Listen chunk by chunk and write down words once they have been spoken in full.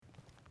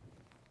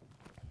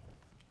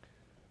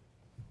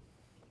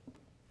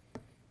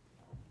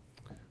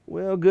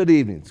Well, good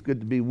evening. It's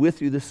good to be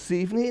with you this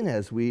evening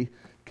as we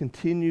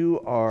continue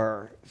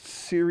our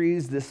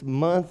series this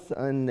month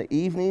on the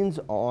evenings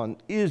on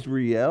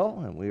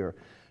Israel. And we are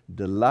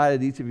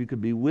delighted each of you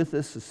could be with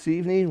us this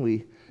evening.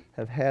 We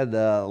have had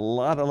a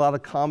lot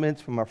of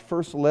comments from our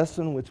first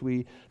lesson, which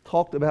we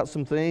talked about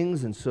some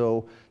things. And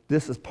so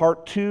this is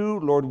part 2,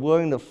 Lord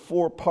willing, of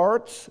 4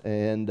 parts.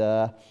 And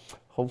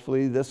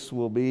hopefully this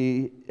will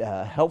be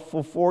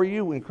helpful for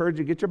you. We encourage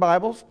you to get your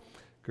Bibles.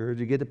 Encourage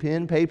you to get a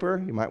pen,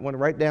 paper. You might want to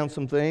write down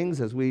some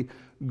things as we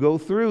go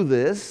through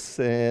this.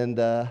 And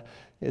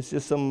it's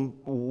just some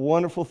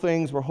wonderful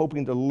things we're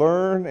hoping to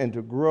learn and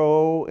to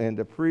grow and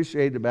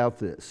appreciate about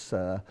this.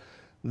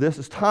 This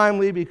is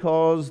timely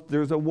because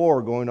there's a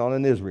war going on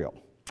in Israel.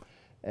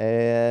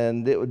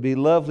 And it would be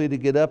lovely to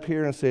get up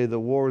here and say the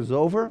war is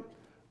over,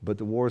 but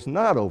the war is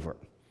not over.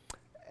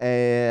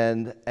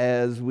 And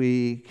as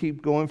we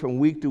keep going from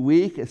week to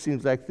week, it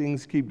seems like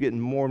things keep getting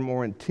more and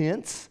more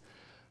intense.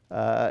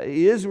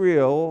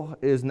 Israel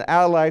is an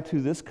ally to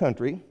this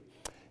country,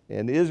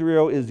 and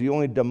Israel is the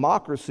only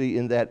democracy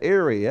in that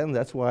area, and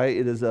that's why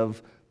it is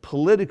of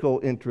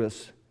political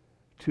interest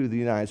to the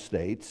United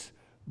States.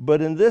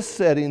 But in this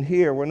setting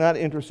here, we're not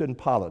interested in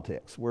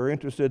politics. We're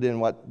interested in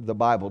what the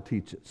Bible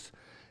teaches.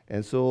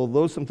 And so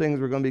those are some things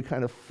we're going to be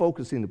kind of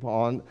focusing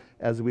upon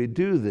as we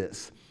do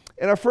this.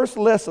 In our first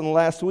lesson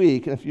last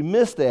week, and if you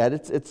missed that,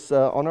 it's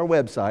on our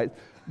website,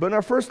 but in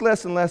our first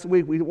lesson last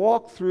week, we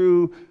walked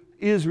through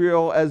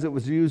Israel as it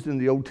was used in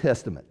the Old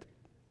Testament.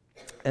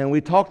 And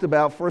we talked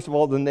about, first of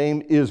all, the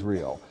name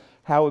Israel,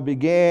 how it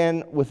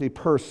began with a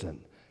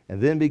person, and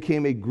then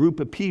became a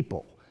group of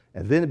people,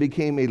 and then it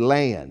became a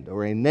land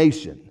or a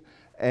nation.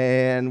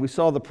 And we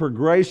saw the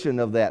progression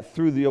of that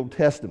through the Old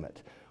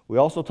Testament. We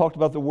also talked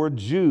about the word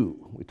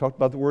Jew. We talked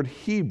about the word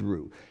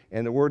Hebrew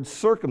and the word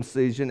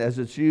circumcision as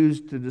it's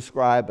used to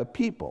describe a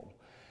people.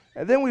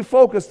 And then we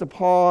focused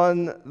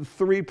upon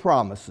 3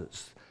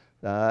 promises.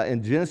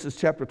 In Genesis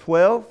chapter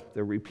 12,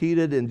 they're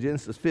repeated in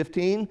Genesis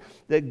 15,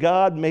 that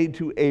God made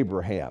to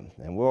Abraham.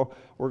 And we're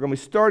going to be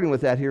starting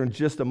with that here in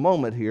just a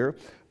moment here.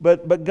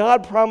 But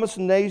God promised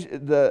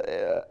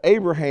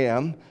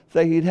Abraham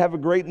that he'd have a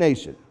great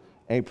nation.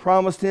 And he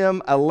promised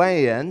him a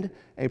land,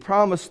 and he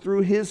promised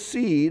through his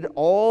seed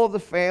all the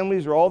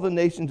families or all the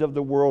nations of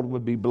the world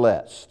would be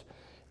blessed.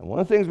 And one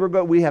of the things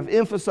we have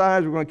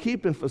emphasized, we're going to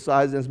keep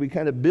emphasizing as we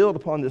kind of build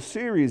upon this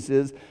series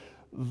is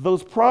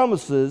those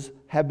promises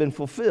have been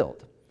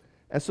fulfilled.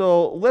 And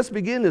so let's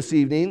begin this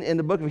evening in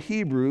the book of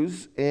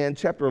Hebrews in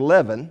chapter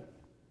 11.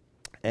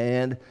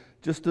 And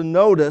just to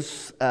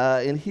notice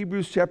in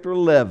Hebrews chapter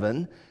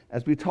 11,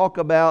 as we talk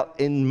about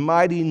a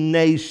mighty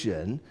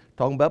nation,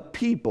 talking about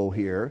people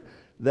here,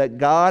 that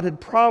God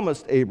had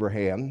promised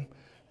Abraham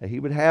that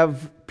he would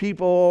have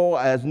people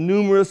as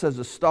numerous as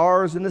the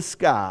stars in the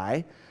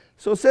sky.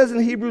 So it says in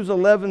Hebrews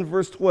 11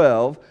 verse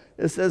 12,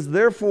 it says,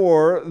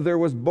 "Therefore there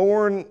was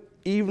born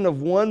even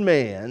of one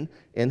man,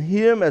 and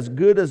him as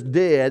good as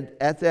dead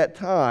at that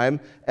time,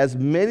 as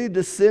many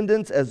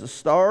descendants as the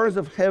stars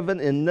of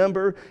heaven in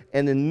number,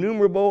 and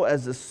innumerable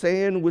as the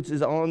sand which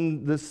is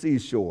on the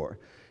seashore."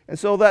 And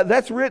so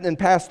that's written in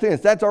past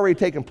tense. That's already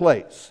taken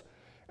place.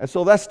 And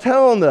so that's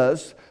telling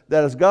us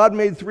that as God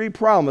made 3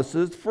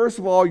 promises, first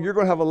of all, you're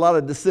going to have a lot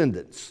of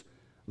descendants.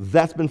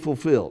 That's been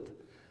fulfilled.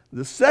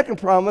 The second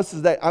promise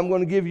is that I'm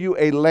going to give you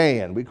a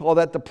land. We call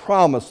that the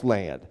promised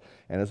land.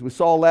 And as we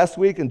saw last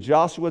week in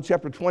Joshua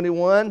chapter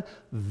 21,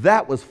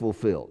 that was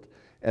fulfilled.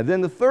 And then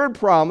the third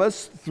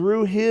promise,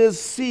 through his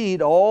seed,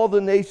 all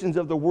the nations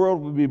of the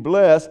world will be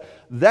blessed.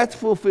 That's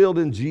fulfilled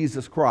in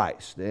Jesus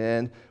Christ.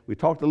 And we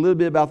talked a little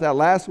bit about that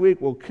last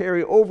week. We'll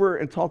carry over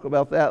and talk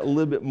about that a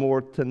little bit more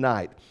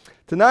tonight.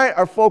 Tonight,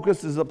 our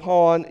focus is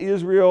upon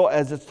Israel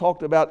as it's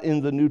talked about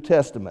in the New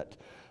Testament.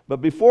 But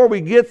before we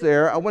get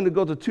there, I want to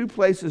go to 2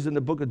 places in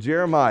the book of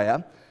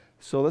Jeremiah.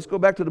 So let's go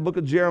back to the book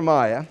of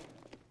Jeremiah.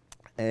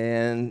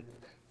 And in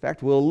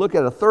fact, we'll look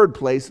at a 3rd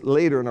place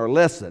later in our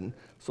lesson.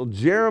 So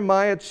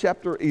Jeremiah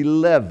chapter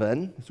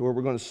 11 is where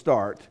we're going to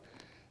start.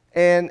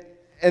 And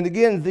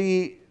again,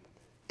 the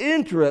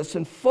interest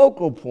and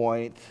focal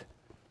point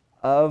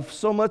of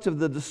so much of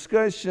the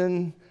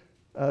discussion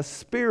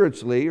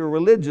spiritually or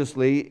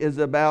religiously is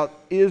about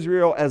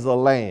Israel as a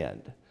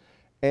land.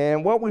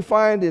 And what we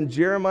find in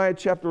Jeremiah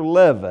chapter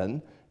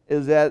 11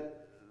 is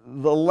that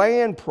the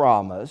land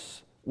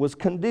promise was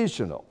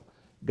conditional.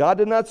 God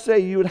did not say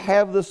you would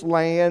have this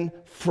land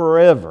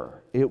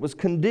forever. It was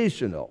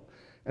conditional.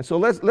 And so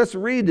let's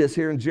read this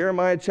here in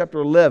Jeremiah chapter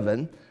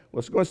 11.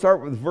 We're going to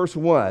start with verse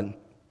 1,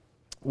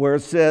 where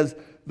it says,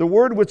 "The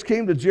word which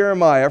came to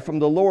Jeremiah from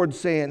the Lord,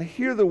 saying,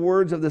 Hear the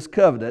words of this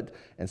covenant,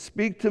 and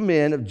speak to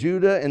men of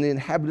Judah and the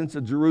inhabitants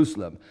of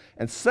Jerusalem,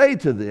 and say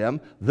to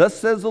them, Thus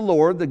says the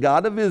Lord, the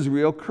God of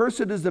Israel,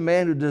 Cursed is the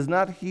man who does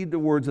not heed the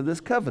words of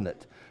this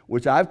covenant,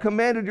 which I've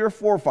commanded your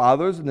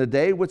forefathers in the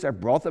day which I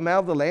brought them out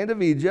of the land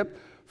of Egypt,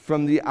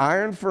 from the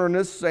iron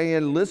furnace,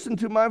 saying, Listen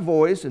to my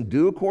voice, and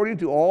do according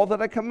to all that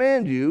I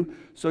command you,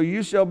 so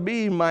you shall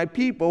be my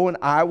people, and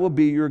I will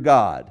be your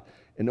God.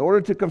 in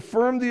order to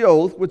confirm the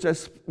oath which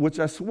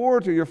I swore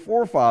to your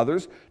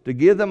forefathers, to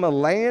give them a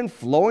land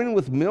flowing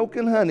with milk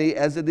and honey,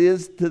 as it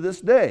is to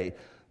this day.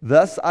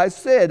 Thus I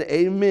said,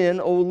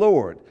 Amen, O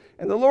Lord.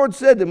 And the Lord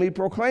said to me,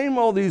 proclaim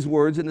all these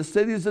words in the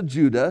cities of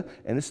Judah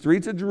and the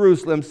streets of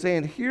Jerusalem,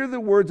 saying, hear the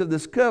words of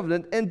this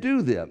covenant and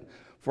do them.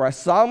 For I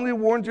solemnly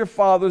warned your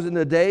fathers in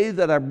the day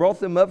that I brought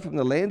them up from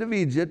the land of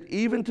Egypt,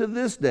 even to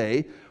this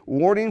day,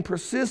 warning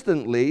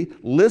persistently,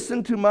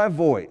 listen to my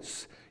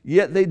voice.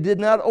 Yet they did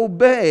not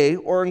obey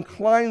or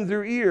incline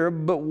their ear,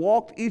 but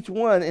walked each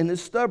one in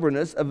his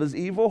stubbornness of his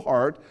evil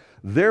heart.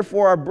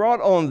 Therefore I brought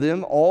on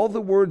them all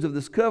the words of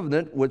this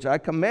covenant, which I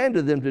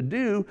commanded them to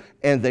do,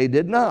 and they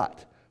did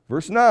not.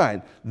 Verse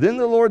 9, then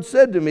the Lord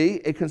said to me,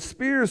 a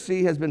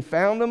conspiracy has been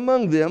found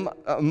among them,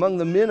 among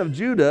the men of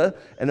Judah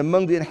and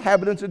among the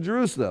inhabitants of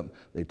Jerusalem.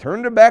 They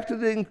turned their back to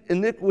the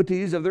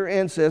iniquities of their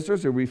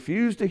ancestors and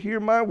refused to hear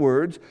my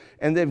words,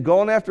 and they've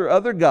gone after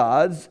other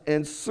gods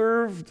and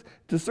serve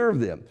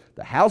them.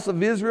 The house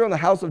of Israel and the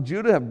house of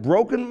Judah have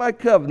broken my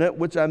covenant,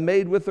 which I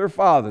made with their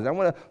fathers. I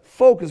want to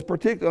focus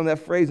particularly on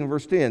that phrase in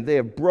verse 10. They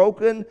have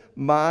broken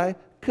my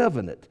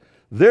covenant.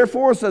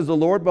 Therefore, says the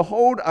Lord,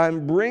 behold,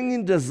 I'm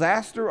bringing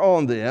disaster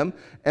on them,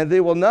 and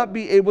they will not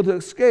be able to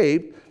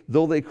escape.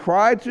 Though they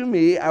cry to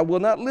me, I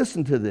will not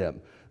listen to them.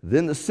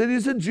 Then the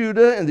cities of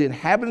Judah and the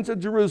inhabitants of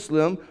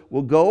Jerusalem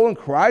will go and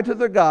cry to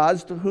their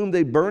gods, to whom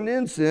they burn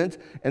incense,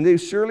 and they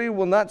surely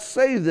will not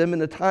save them in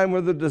the time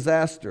of the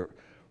disaster.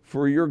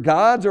 For your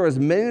gods are as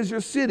many as your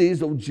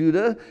cities, O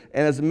Judah,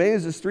 and as many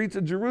as the streets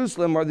of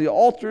Jerusalem are the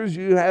altars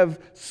you have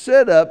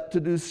set up to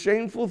do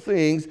shameful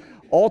things,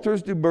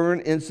 altars to burn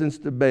incense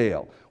to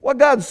Baal. What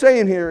God's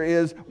saying here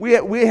is, we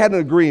had an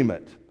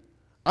agreement.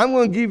 I'm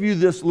going to give you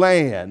this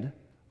land,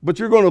 but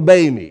you're going to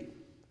obey me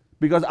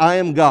because I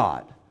am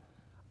God.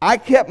 I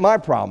kept my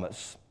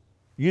promise.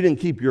 You didn't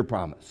keep your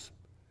promise.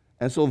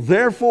 And so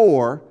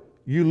therefore,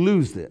 you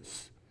lose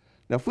this.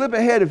 Now flip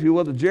ahead, if you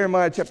will, to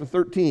Jeremiah chapter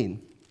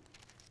 13.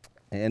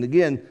 And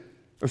again,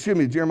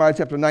 Jeremiah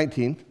chapter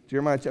 19.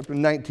 Jeremiah chapter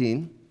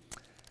 19.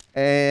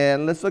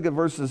 And let's look at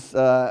verses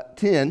 10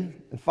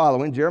 and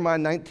following. Jeremiah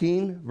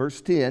 19, verse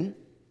 10.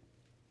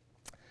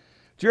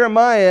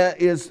 Jeremiah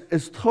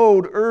is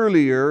told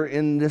earlier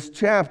in this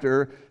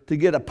chapter to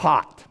get a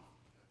pot.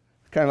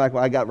 Kind of like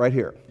what I got right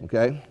here,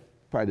 okay?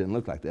 Probably didn't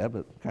look like that,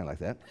 but kind of like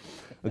that.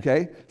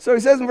 Okay? So he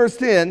says in verse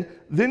 10,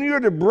 then you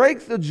are to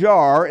break the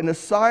jar in the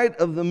sight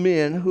of the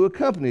men who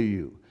accompany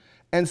you,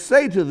 and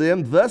say to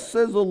them, thus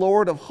says the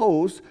Lord of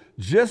hosts,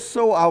 just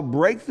so I'll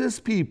break this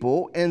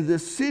people and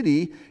this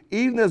city,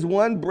 even as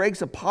one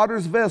breaks a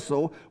potter's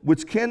vessel,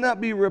 which cannot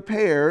be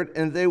repaired,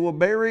 and they will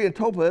bury in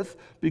Topheth,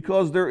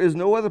 because there is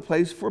no other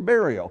place for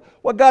burial.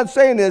 What God's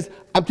saying is,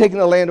 I'm taking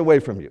the land away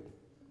from you.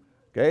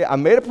 Okay, I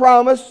made a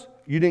promise.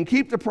 You didn't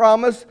keep the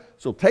promise,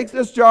 so take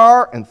this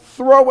jar and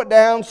throw it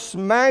down,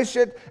 smash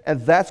it,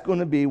 and that's going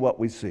to be what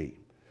we see.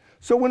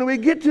 So when we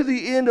get to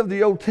the end of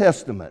the Old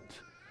Testament,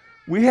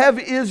 we have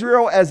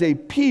Israel as a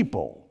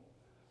people,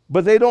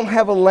 but they don't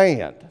have a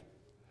land.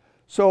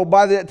 So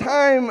by the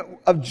time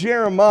of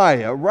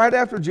Jeremiah, right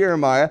after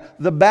Jeremiah,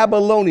 the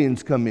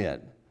Babylonians come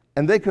in,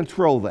 and they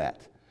control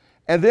that.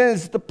 And then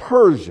it's the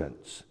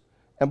Persians.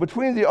 And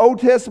between the Old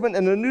Testament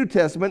and the New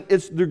Testament,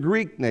 it's the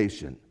Greek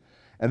nation.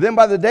 And then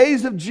by the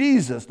days of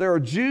Jesus, there are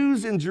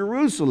Jews in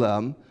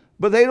Jerusalem,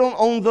 but they don't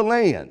own the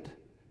land.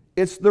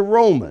 It's the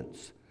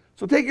Romans.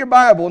 So take your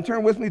Bible and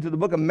turn with me to the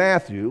book of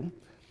Matthew.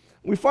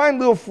 We find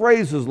little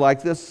phrases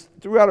like this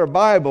throughout our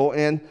Bible,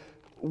 and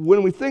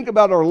when we think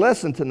about our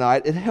lesson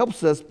tonight, it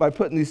helps us by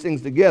putting these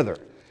things together.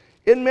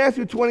 In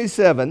Matthew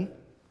 27,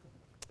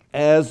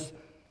 as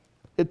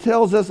it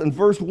tells us in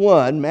verse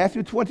 1,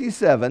 Matthew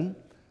 27,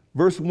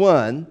 verse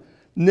 1,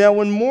 now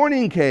when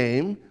morning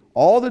came,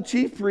 all the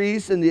chief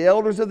priests and the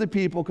elders of the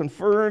people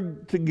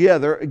conferred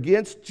together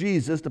against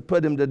Jesus to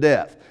put him to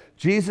death.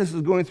 Jesus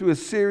is going through a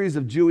series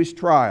of Jewish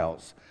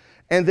trials.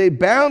 And they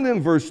bound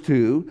him, verse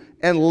 2,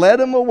 and led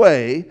him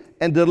away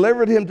and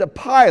delivered him to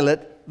Pilate,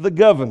 the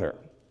governor.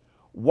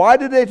 Why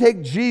did they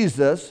take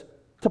Jesus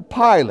to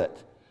Pilate?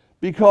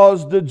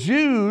 Because the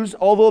Jews,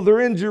 although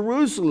they're in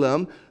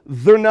Jerusalem,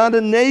 they're not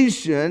a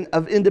nation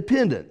of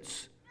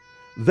independence.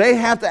 They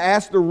have to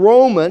ask the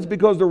Romans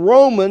because the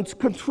Romans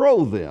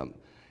control them.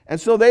 And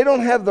so they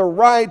don't have the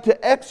right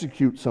to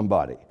execute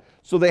somebody.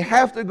 So they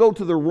have to go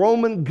to the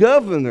Roman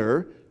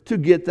governor to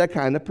get that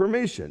kind of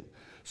permission.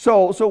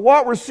 So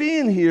what we're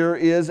seeing here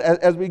is,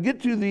 as we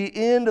get to the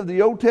end of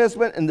the Old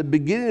Testament and the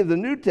beginning of the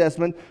New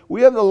Testament,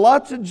 we have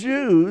lots of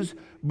Jews,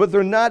 but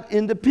they're not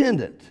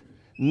independent.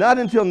 Not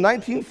until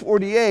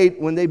 1948,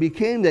 when they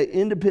became the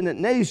independent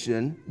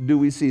nation, do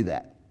we see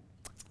that.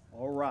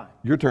 All right.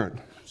 Your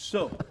turn.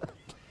 So,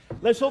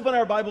 let's open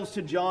our Bibles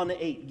to John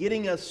 8,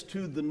 getting us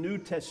to the New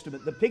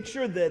Testament. The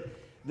picture that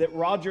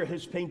Roger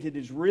has painted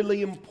is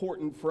really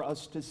important for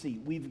us to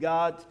see. We've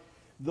got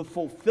the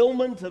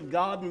fulfillment of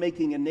God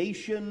making a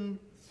nation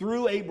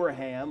through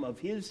Abraham, of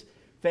his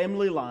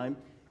family line.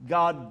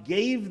 God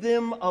gave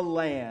them a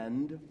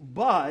land,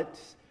 but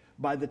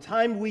by the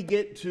time we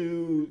get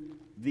to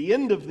the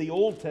end of the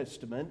Old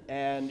Testament,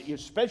 and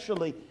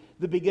especially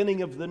the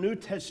beginning of the New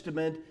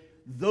Testament,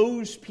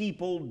 those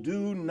people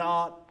do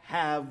not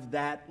have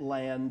that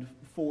land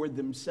for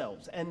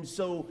themselves. And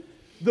so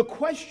the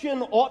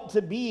question ought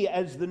to be,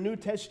 as the New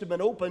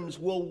Testament opens,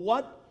 well,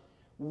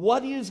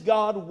 what is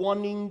God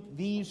wanting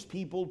these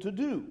people to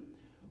do?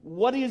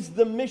 What is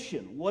the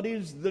mission? What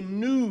is the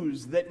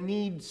news that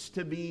needs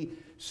to be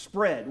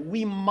spread?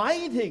 We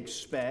might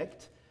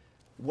expect,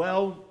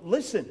 well,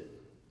 listen,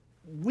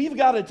 we've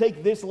got to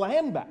take this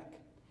land back.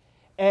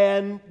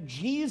 And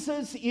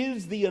Jesus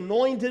is the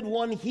anointed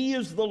one. He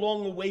is the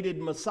long-awaited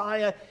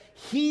Messiah.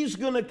 He's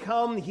going to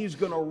come. He's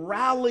going to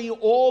rally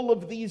all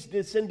of these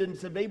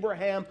descendants of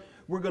Abraham.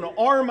 We're going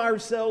to arm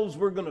ourselves.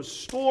 We're going to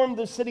storm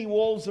the city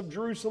walls of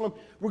Jerusalem.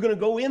 We're going to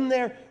go in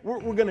there. We're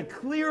going to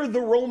clear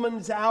the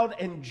Romans out.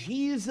 And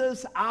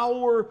Jesus,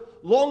 our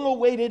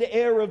long-awaited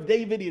heir of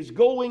David, is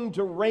going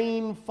to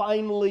reign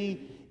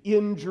finally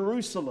in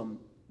Jerusalem.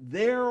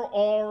 There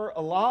are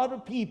a lot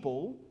of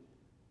people.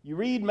 You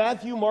read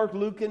Matthew, Mark,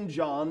 Luke, and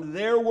John,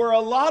 there were a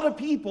lot of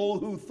people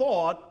who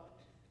thought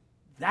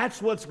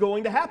that's what's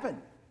going to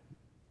happen.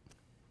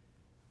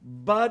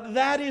 But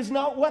that is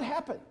not what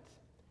happened.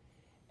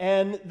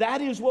 And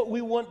that is what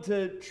we want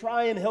to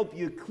try and help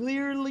you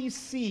clearly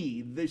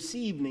see this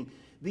evening,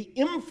 the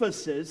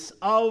emphasis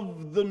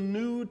of the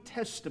New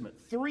Testament.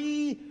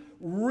 3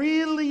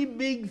 really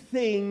big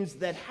things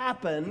that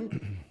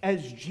happen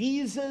as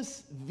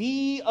Jesus,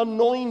 the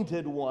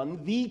anointed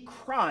one, the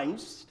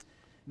Christ,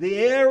 the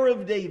heir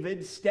of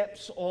David,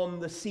 steps on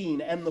the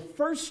scene. And the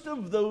first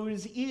of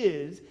those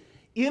is,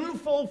 in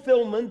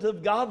fulfillment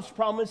of God's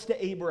promise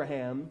to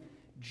Abraham,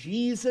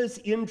 Jesus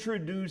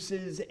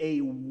introduces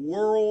a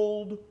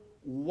worldwide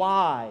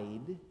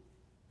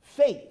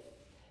faith.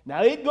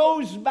 Now, it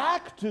goes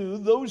back to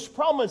those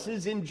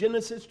promises in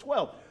Genesis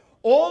 12.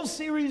 All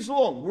series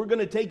long, we're going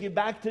to take you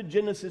back to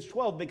Genesis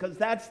 12 because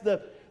that's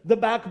the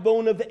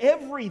backbone of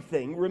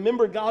everything.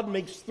 Remember, God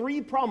makes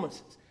 3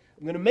 promises.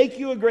 I'm going to make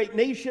you a great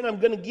nation. I'm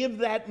going to give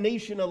that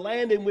nation a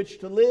land in which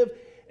to live.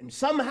 And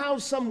somehow,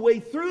 some way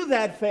through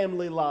that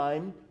family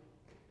line,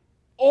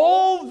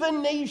 all the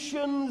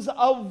nations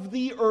of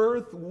the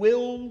earth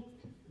will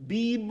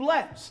be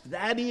blessed.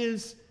 That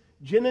is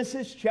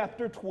Genesis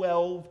chapter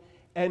 12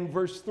 and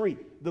verse 3.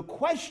 The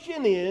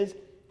question is,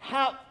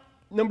 how,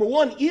 number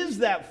 1, is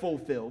that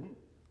fulfilled?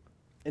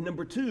 And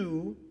number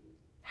 2,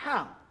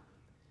 how?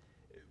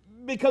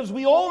 Because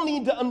we all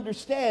need to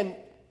understand,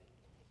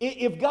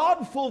 if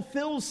God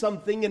fulfills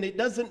something and it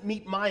doesn't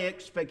meet my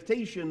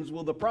expectations,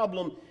 well, the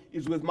problem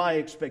is with my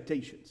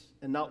expectations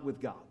and not with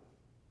God.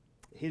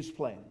 His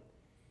plan,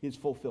 His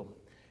fulfillment.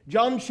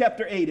 John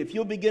chapter 8, if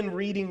you'll begin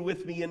reading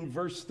with me in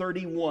verse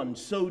 31.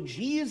 So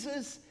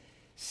Jesus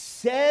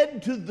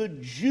said to the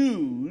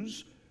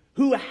Jews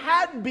who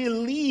had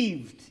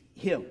believed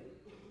Him,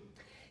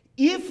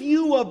 if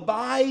you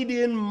abide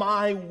in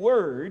my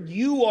word,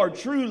 you are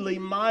truly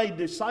my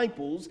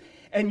disciples,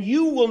 and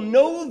you will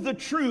know the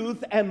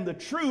truth, and the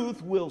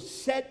truth will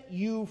set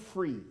you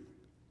free.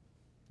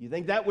 You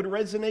think that would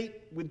resonate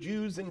with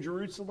Jews in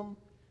Jerusalem?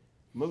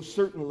 Most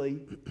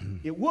certainly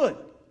it would.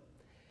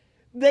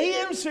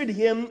 They answered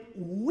him,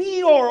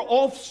 we are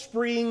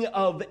offspring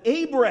of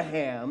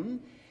Abraham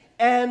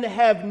and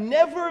have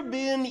never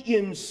been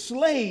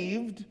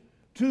enslaved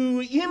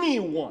to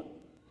anyone.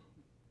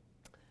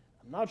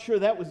 I'm not sure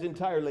that was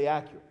entirely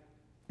accurate.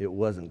 It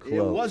wasn't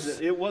close.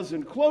 It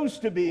wasn't close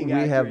to being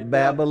accurate. We have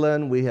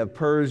Babylon, we have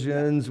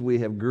Persians, we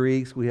have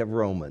Greeks, we have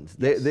Romans.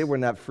 Yes. They were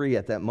not free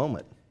at that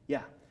moment.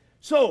 Yeah.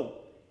 So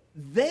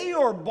they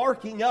are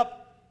barking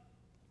up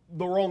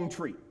the wrong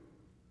tree.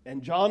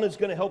 And John is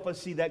going to help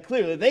us see that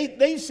clearly.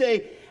 They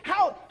say,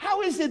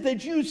 how is it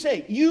that you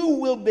say you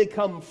will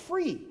become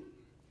free?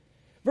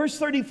 Verse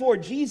 34,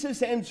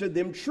 Jesus answered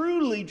them,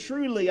 truly,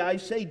 truly, I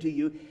say to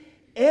you,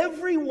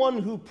 everyone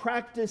who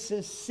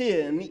practices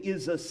sin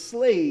is a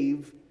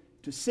slave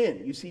to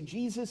sin. You see,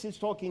 Jesus is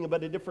talking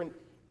about a different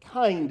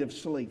kind of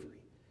slavery.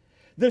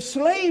 The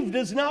slave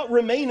does not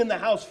remain in the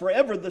house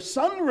forever. The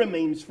son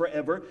remains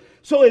forever.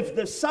 So if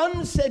the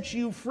son sets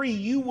you free,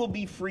 you will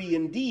be free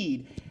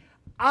indeed.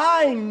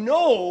 I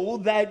know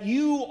that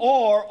you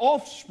are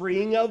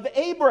offspring of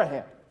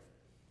Abraham.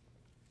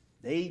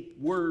 They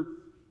were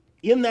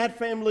in that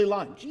family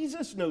line.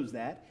 Jesus knows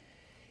that.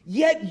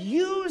 Yet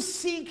you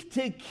seek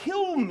to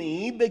kill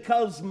me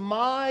because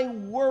my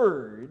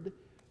word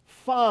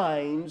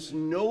finds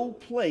no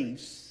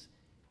place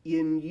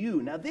in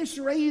you. Now this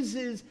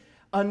raises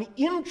an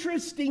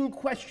interesting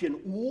question.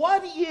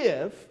 What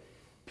if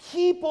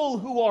people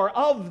who are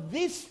of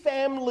this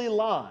family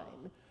line,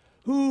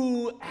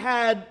 who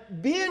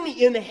had been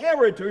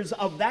inheritors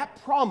of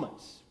that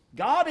promise,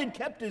 God had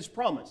kept His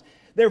promise,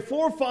 their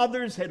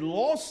forefathers had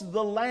lost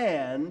the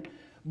land,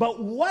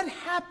 but what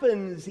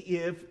happens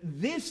if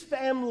this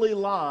family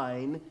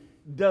line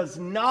does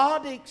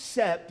not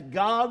accept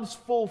God's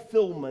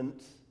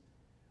fulfillment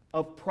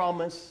of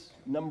promise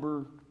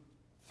number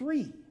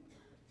 3?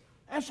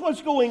 That's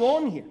what's going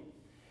on here.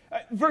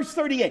 Verse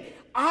 38,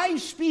 I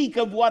speak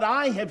of what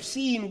I have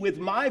seen with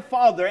my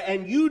father,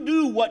 and you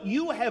do what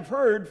you have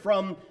heard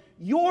from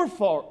your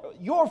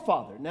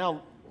father.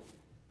 Now,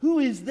 who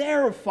is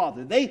their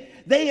father?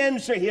 They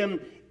answer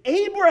him,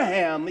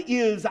 Abraham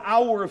is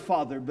our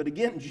father. But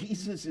again,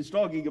 Jesus is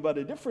talking about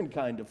a different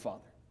kind of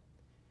father.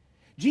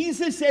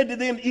 Jesus said to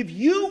them, if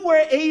you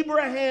were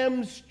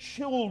Abraham's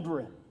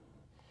children.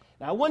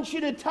 Now, I want you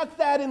to tuck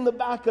that in the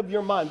back of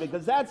your mind,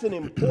 because that's an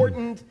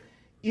important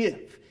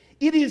if.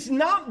 It is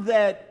not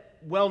that,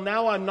 well,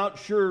 now I'm not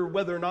sure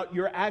whether or not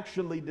you're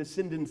actually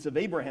descendants of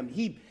Abraham.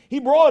 He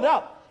brought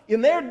up,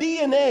 in their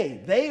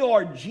DNA, they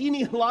are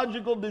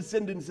genealogical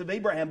descendants of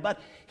Abraham. But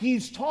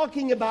he's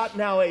talking about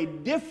now a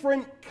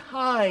different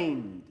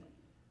kind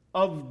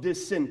of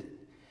descendant.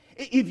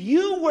 If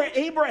you were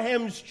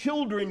Abraham's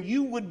children,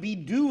 you would be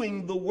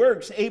doing the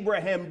works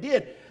Abraham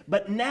did.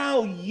 But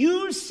now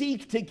you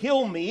seek to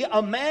kill me,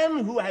 a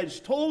man who has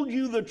told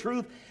you the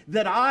truth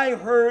that I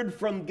heard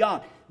from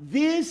God.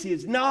 This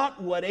is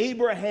not what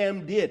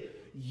Abraham did.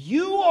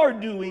 You are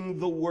doing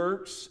the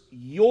works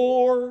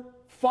your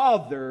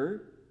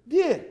father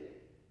did.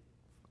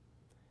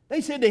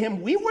 They said to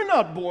him, we were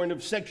not born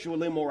of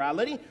sexual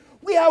immorality.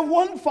 We have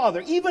one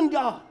Father, even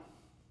God.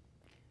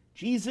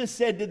 Jesus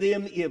said to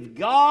them, if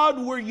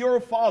God were your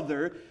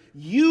father,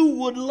 you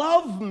would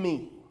love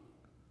me.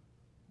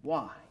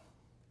 Why?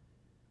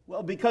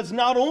 Well, because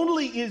not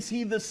only is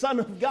he the Son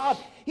of God,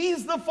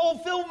 he's the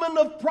fulfillment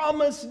of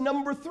promise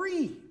number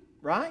 3,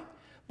 right?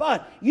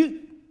 But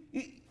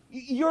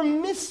you're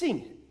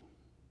missing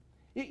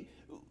it.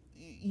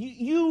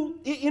 You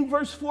in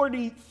verse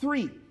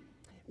 43,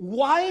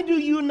 why do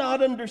you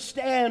not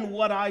understand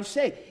what I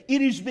say?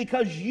 It is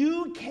because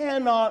you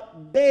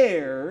cannot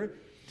bear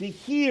to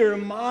hear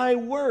my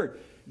word.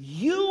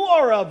 You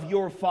are of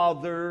your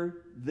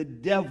father, the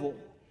devil,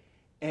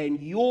 and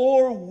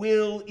your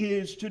will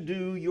is to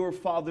do your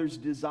father's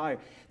desire.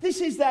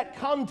 This is that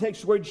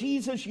context where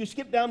Jesus, you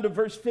skip down to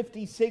verse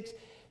 56,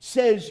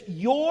 says,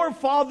 your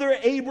father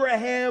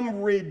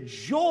Abraham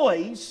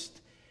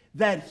rejoiced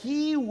that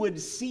he would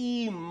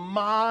see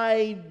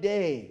my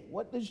day.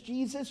 What does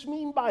Jesus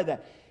mean by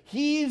that?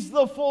 He's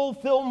the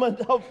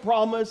fulfillment of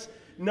promise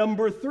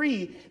number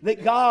 3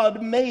 that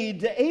God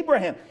made to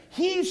Abraham.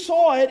 He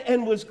saw it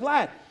and was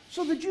glad.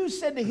 So the Jews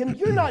said to him,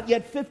 you're not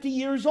yet 50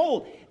 years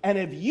old, and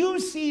have you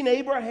seen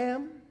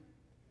Abraham?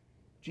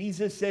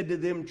 Jesus said to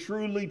them,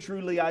 truly,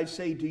 truly, I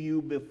say to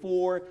you,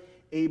 before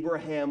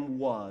Abraham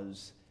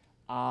was,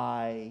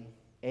 I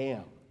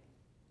am.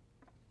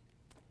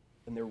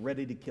 And they're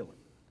ready to kill him.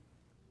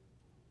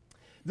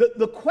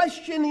 The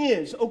question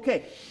is,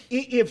 okay,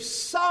 if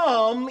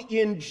some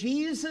in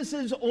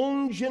Jesus'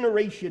 own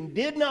generation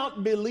did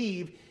not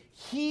believe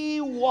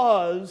he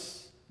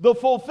was the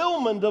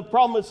fulfillment of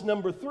promise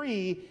number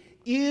 3,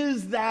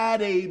 is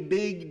that a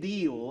big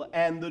deal?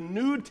 And the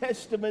New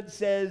Testament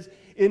says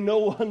in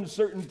no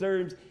uncertain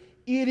terms,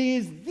 it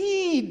is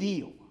the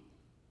deal.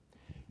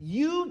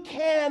 You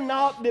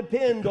cannot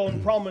depend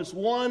on promise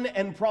 1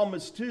 and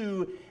promise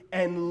 2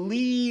 and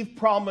leave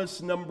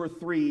promise number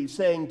 3,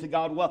 saying to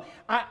God, well,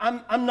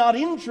 I'm not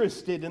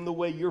interested in the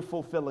way you're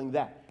fulfilling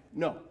that.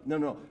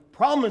 No.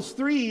 Promise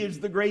 3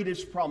 is the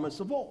greatest promise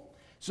of all.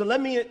 So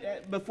let me,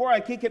 before I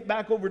kick it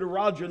back over to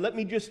Roger, let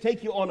me just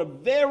take you on a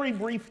very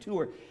brief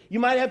tour. You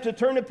might have to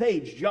turn a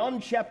page.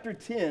 John chapter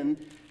 10,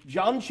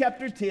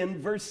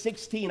 verse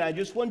 16. I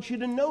just want you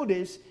to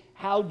notice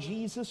how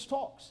Jesus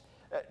talks.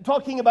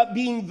 Talking about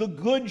being the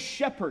good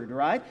shepherd,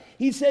 right?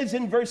 He says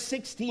in verse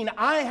 16,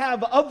 I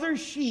have other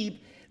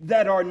sheep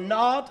that are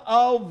not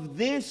of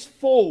this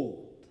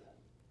fold.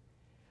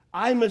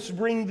 I must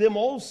bring them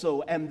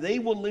also, and they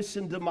will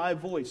listen to my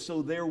voice.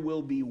 So there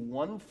will be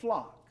one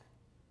flock,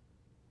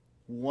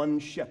 one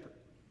shepherd.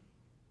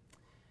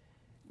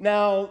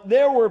 Now,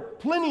 there were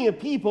plenty of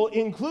people,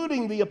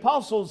 including the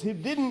apostles, who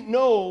didn't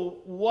know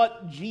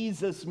what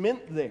Jesus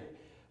meant there.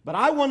 But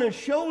I want to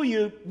show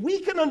you, we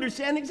can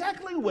understand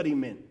exactly what he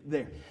meant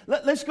there.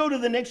 Let's go to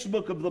the next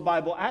book of the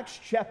Bible, Acts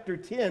chapter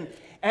 10,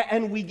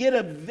 and we get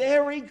a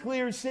very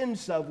clear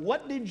sense of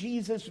what did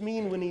Jesus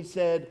mean when he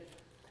said,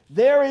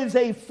 there is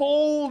a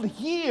fold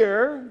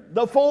here,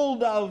 the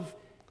fold of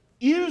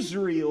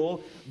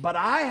Israel, but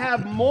I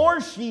have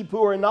more sheep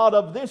who are not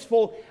of this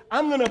fold.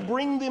 I'm going to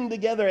bring them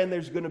together, and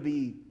there's going to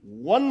be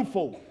one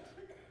fold,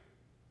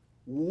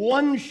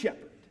 one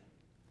shepherd.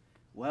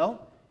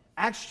 Well,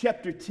 Acts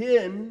chapter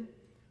 10,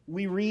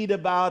 we read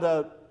about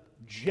a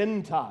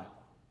Gentile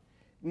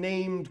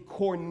named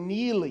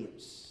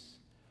Cornelius,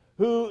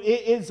 who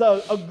is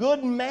a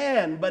good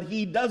man, but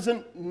he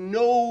doesn't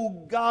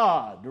know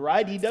God,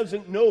 right? He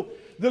doesn't know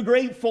the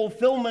great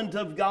fulfillment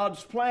of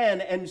God's plan.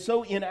 And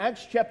so in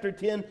Acts chapter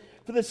 10,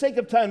 for the sake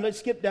of time, let's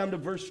skip down to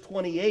verse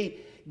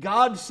 28.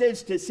 God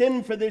says to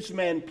send for this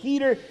man,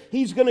 Peter.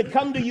 He's going to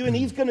come to you and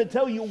he's going to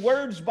tell you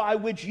words by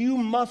which you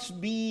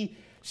must be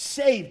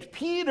saved.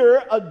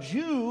 Peter, a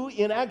Jew,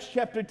 in Acts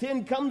chapter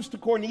 10, comes to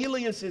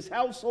Cornelius'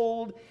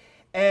 household,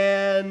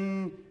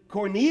 and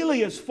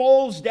Cornelius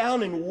falls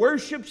down and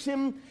worships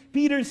him.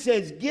 Peter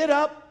says, get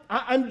up,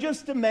 I'm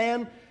just a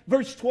man.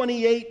 Verse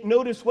 28,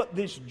 notice what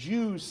this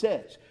Jew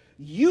says.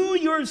 You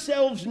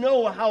yourselves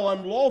know how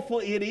unlawful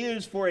it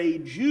is for a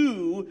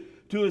Jew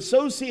to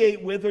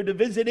associate with or to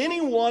visit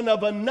anyone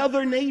of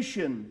another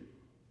nation.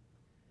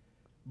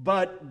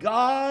 But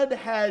God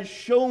has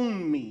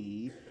shown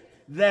me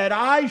that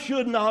I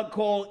should not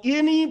call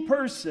any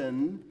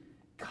person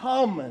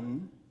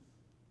common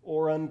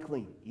or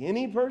unclean.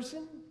 Any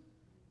person?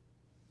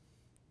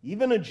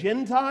 Even a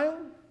Gentile?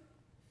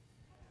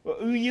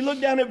 You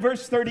look down at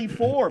verse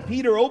 34.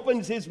 Peter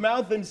opens his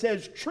mouth and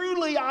says,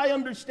 truly I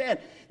understand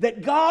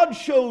that God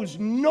shows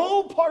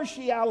no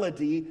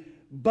partiality,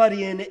 but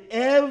in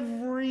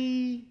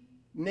every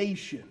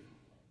nation.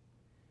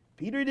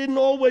 Peter didn't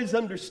always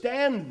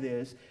understand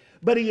this,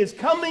 but he is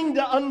coming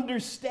to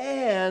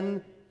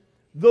understand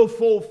the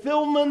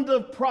fulfillment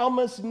of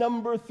promise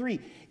number 3.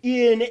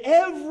 In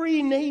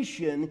every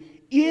nation,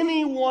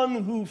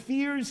 anyone who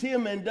fears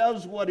him and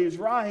does what is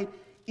right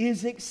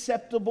is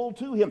acceptable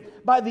to him.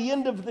 By the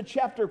end of the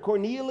chapter,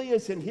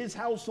 Cornelius and his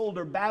household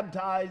are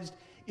baptized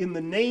in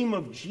the name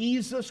of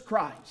Jesus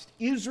Christ,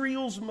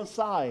 Israel's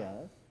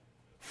Messiah,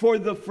 for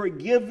the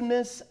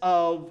forgiveness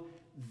of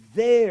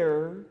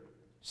their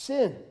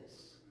sins.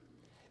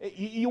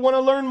 You want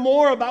to learn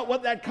more about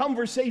what that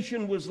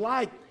conversation was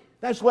like?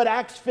 That's what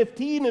Acts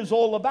 15 is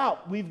all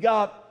about. We've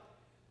got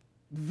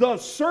the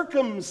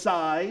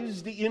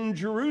circumcised in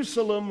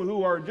Jerusalem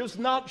who are just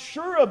not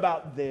sure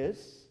about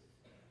this.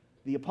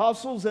 The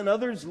apostles and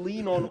others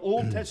lean on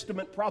Old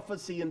Testament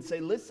prophecy and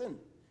say, listen,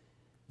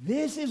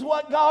 this is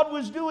what God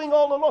was doing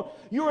all along.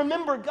 You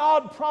remember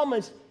God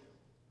promised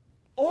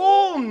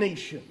all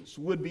nations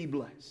would be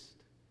blessed,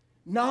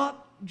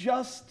 not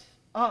just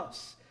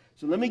us.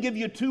 So let me give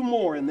you 2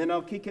 more and then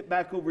I'll kick it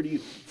back over to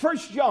you. 1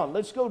 John,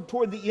 let's go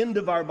toward the end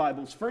of our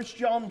Bibles. 1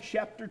 John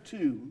chapter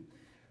 2.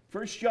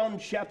 1 John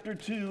chapter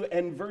 2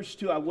 and verse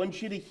 2. I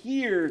want you to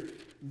hear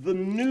the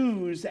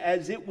news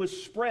as it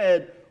was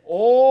spread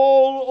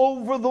all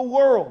over the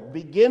world,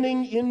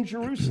 beginning in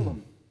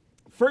Jerusalem.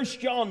 1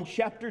 John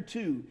chapter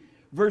 2,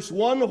 verse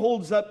 1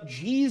 holds up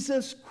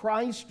Jesus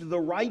Christ the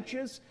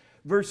righteous.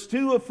 Verse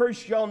 2 of 1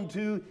 John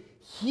 2,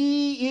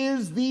 he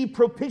is the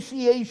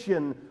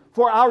propitiation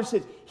for our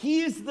sins.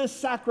 He is the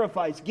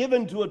sacrifice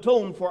given to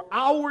atone for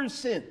our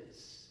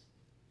sins.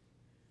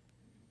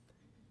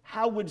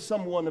 How would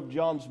someone of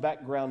John's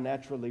background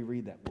naturally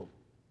read that? Well,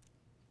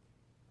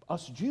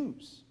 us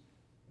Jews.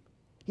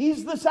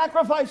 He's the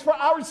sacrifice for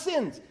our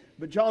sins.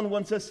 But John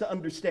wants us to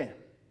understand.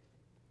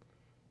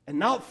 And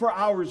not for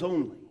ours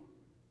only,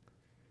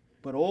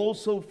 but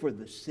also for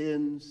the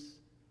sins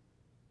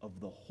of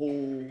the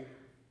whole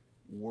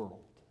world.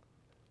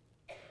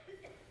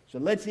 So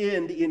let's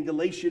end in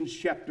Galatians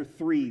chapter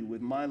 3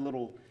 with my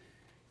little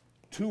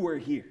tour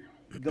here.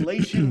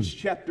 Galatians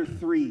chapter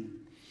 3,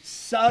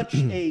 such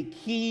a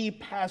key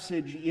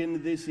passage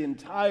in this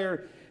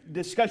entire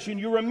discussion.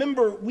 You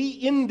remember we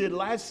ended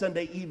last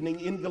Sunday evening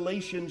in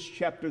Galatians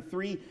chapter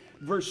 3,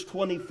 verse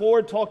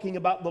 24, talking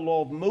about the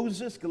law of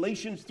Moses.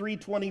 Galatians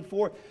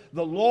 3:24,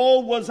 the law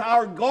was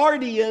our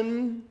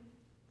guardian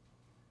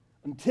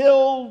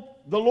until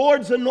the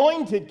Lord's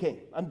anointed came,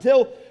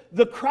 until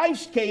the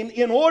Christ came,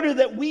 in order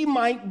that we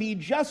might be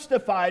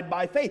justified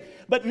by faith.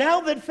 But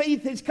now that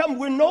faith has come,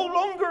 we're no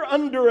longer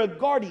under a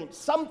guardian.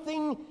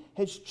 Something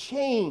has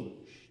changed.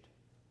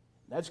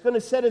 That's going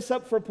to set us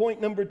up for point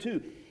number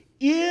 2.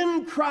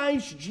 In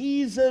Christ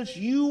Jesus,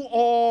 you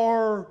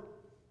are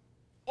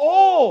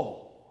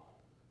all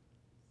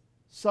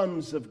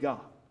sons of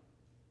God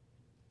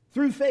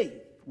through faith.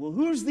 Well,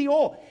 who's the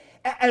all?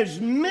 As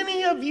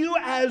many of you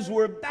as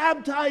were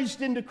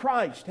baptized into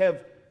Christ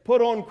have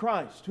put on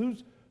Christ.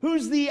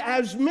 Who's the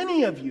as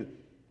many of you?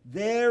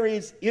 There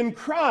is, in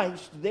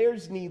Christ,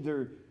 there's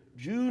neither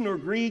Jew nor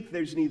Greek,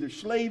 there's neither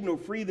slave nor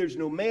free, there's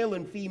no male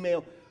and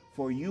female,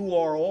 for you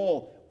are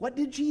all. What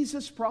did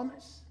Jesus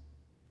promise?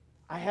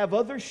 I have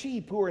other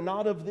sheep who are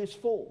not of this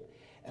fold,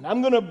 and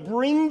I'm going to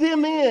bring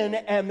them in,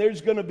 and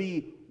there's going to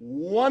be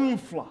one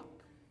flock,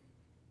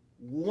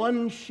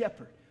 one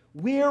shepherd.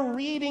 We're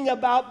reading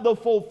about the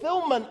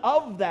fulfillment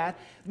of that,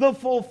 the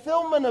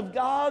fulfillment of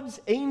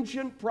God's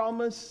ancient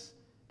promise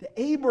to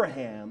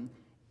Abraham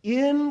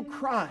in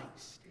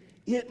Christ.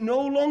 It no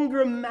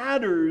longer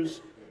matters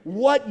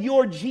what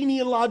your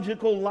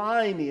genealogical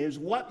line is.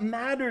 What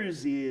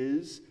matters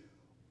is,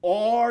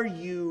 are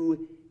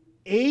you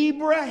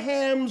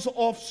Abraham's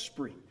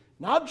offspring?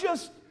 Not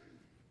just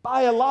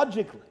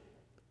biologically,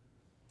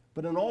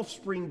 but an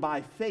offspring by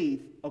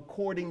faith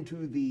according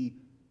to the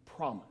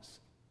promise.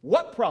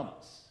 What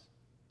promise?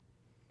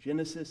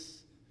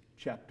 Genesis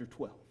chapter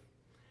 12.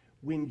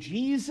 When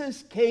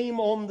Jesus came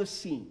on the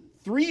scene,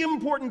 3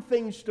 important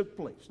things took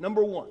place.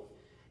 Number 1,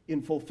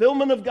 in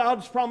fulfillment of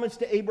God's promise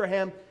to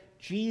Abraham,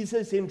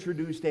 Jesus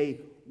introduced a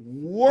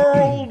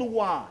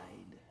worldwide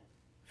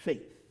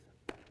faith.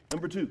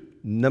 Number 2.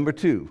 Number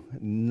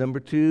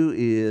two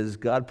is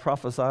God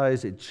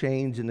prophesies a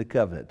change in the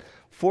covenant.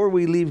 Before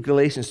we leave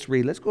Galatians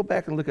 3, let's go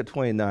back and look at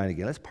 29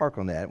 again. Let's park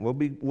on that. We'll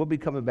be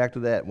coming back to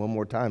that one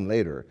more time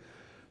later.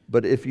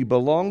 but if you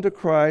belong to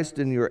Christ,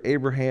 then you're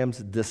Abraham's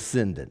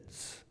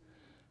descendants.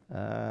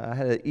 I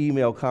had an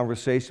email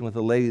conversation with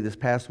a lady this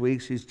past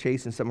week. She's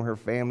chasing some of her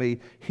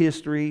family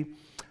history.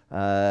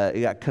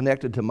 It got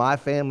connected to my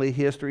family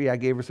history. I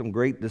gave her some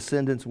great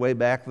descendants way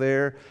back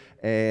there.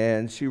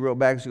 And she wrote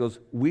back and she goes,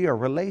 "We are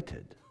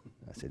related."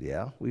 I said,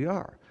 "Yeah, we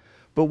are."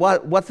 But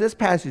what this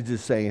passage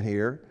is saying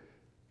here,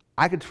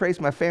 I could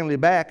trace my family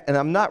back, and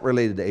I'm not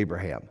related to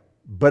Abraham.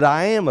 But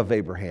I am of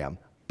Abraham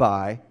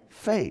by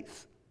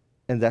faith.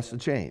 And that's the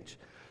change.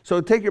 So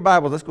take your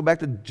Bibles. Let's go back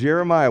to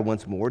Jeremiah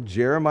once more.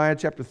 Jeremiah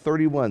chapter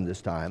 31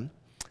 this time.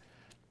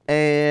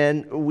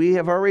 And we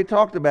have already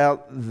talked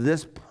about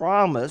this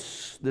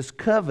promise, this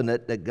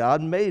covenant that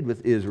God made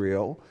with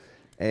Israel.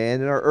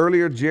 And in our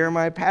earlier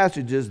Jeremiah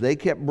passages, they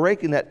kept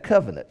breaking that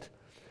covenant.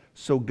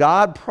 So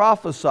God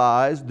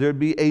prophesies there'd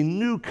be a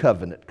new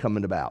covenant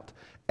coming about.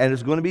 And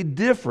it's going to be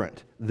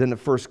different than the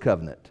first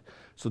covenant.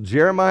 So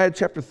Jeremiah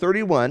chapter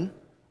 31,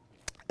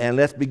 and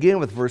let's begin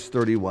with verse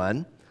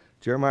 31.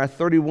 Jeremiah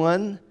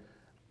 31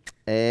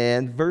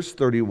 and verse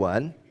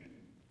 31.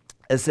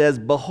 It says,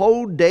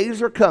 "Behold,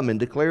 days are coming,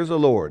 declares the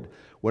Lord,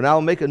 when I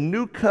will make a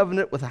new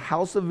covenant with the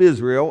house of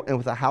Israel and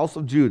with the house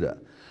of Judah.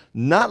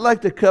 Not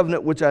like the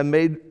covenant which I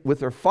made with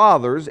their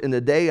fathers in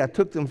the day I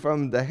took them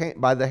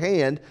by the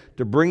hand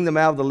to bring them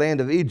out of the land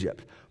of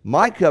Egypt.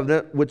 My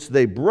covenant which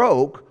they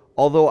broke,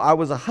 although I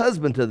was a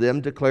husband to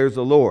them, declares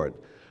the Lord.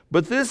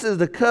 But this is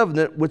the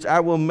covenant which I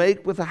will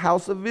make with the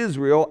house of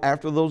Israel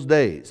after those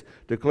days,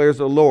 declares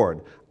the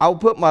Lord. I will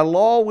put my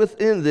law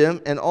within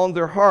them, and on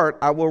their heart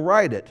I will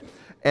write it.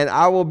 And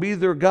I will be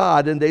their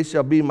God, and they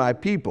shall be my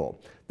people.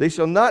 They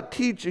shall not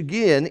teach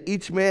again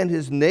each man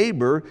his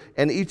neighbor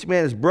and each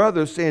man his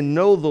brother, saying,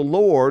 Know the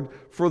Lord,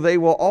 for they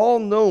will all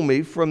know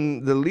me,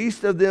 from the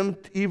least of them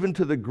even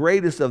to the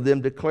greatest of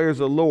them, declares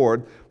the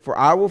Lord. For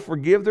I will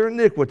forgive their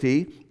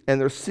iniquity, and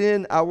their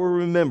sin I will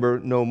remember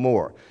no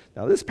more."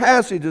 Now, this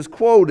passage is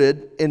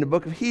quoted in the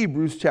book of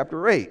Hebrews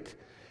chapter 8,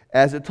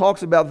 as it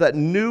talks about that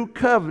new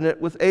covenant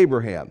with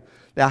Abraham.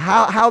 Now,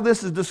 how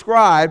this is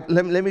described,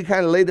 let me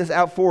kind of lay this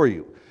out for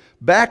you.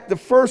 Back the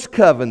first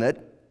covenant,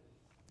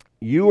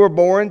 you were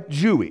born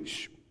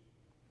Jewish.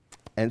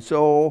 And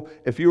so,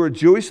 if you were a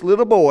Jewish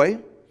little boy,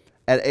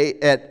 at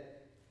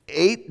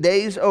 8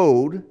 days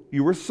old,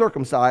 you were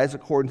circumcised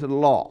according to the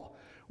law.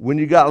 When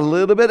you got a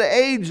little bit of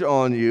age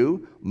on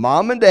you,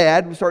 mom and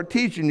dad would start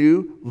teaching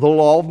you the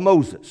law of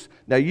Moses.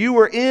 Now, you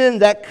were in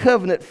that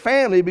covenant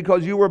family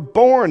because you were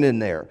born in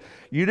there.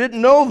 You didn't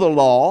know the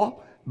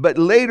law, but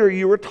later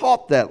you were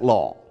taught that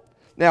law.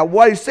 Now,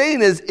 what he's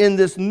saying is, in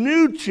this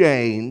new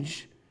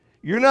change,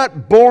 you're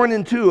not born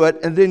into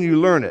it and then you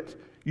learn it.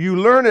 You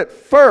learn it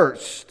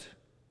first.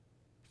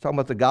 He's talking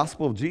about the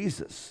gospel of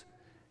Jesus.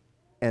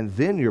 And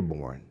then you're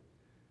born.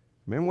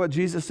 Remember what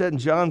Jesus said in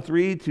John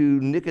 3 to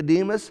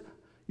Nicodemus?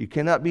 You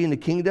cannot be in the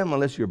kingdom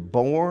unless you're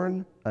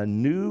born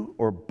anew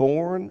or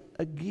born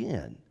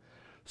again.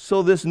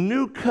 So this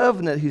new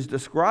covenant he's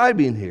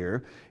describing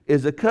here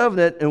is a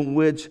covenant in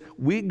which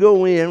we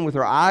go in with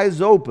our eyes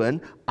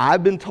open.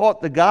 I've been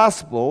taught the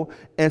gospel,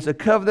 and it's a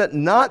covenant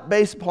not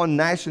based upon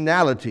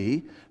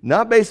nationality,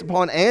 not based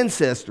upon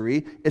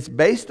ancestry. It's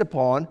based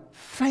upon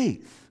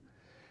faith.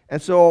 And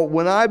so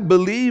when I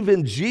believe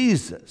in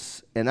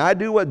Jesus and I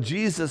do what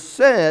Jesus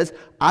says,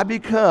 I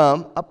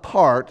become a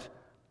part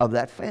of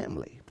that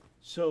family.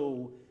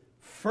 So,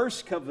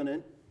 first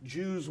covenant,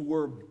 Jews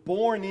were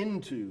born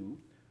into,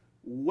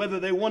 whether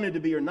they wanted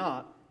to be or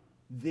not.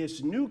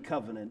 This new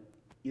covenant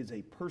is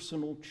a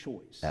personal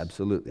choice.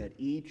 Absolutely. That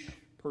each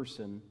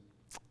person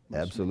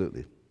must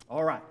Absolutely. make.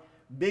 All right.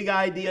 Big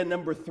idea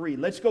number 3.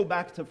 Let's go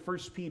back to 1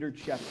 Peter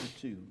chapter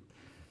 2.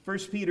 1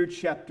 Peter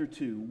chapter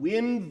 2.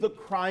 When the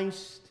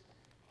Christ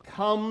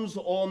comes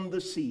on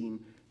the scene,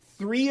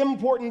 3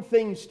 important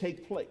things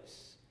take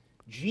place.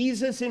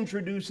 Jesus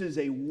introduces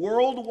a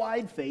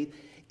worldwide faith.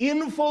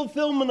 In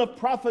fulfillment of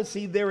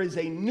prophecy, there is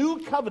a new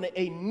covenant,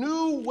 a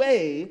new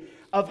way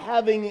of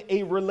having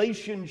a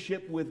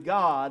relationship with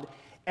God.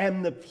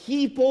 And the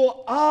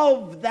people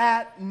of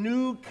that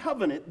new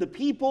covenant, the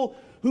people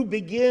who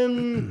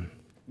begin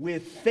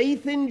with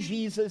faith in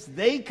Jesus,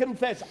 they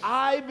confess,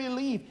 I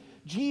believe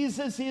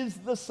Jesus is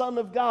the Son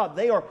of God.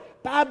 They are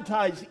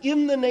baptized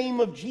in the name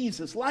of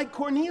Jesus, like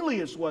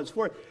Cornelius was,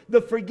 for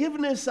the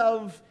forgiveness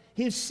of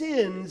his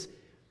sins.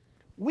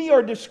 We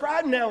are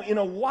described now in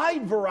a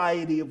wide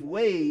variety of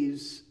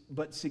ways,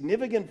 but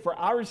significant for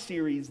our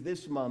series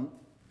this month,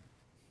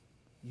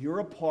 you're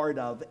a part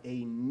of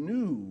a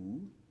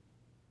new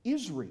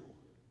Israel.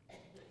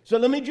 So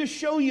let me just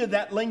show you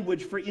that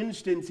language, for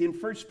instance, in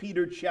 1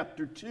 Peter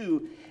chapter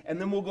 2,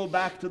 and then we'll go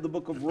back to the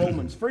book of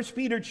Romans. 1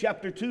 Peter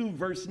chapter 2,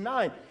 verse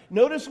 9.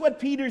 Notice what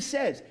Peter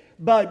says.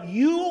 But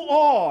you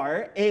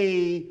are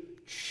a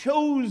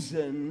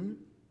chosen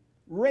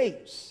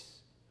race.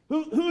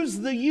 Who's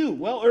the you?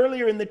 Well,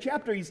 earlier in the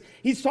chapter,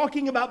 he's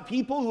talking about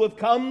people who have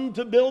come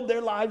to build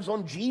their lives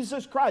on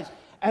Jesus Christ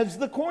as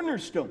the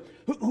cornerstone.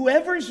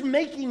 Whoever's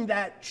making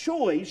that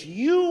choice,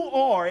 you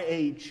are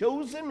a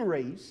chosen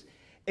race,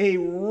 a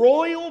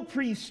royal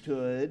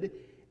priesthood,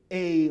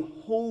 a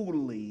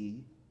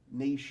holy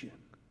nation.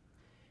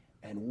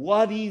 And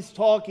what he's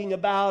talking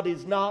about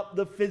is not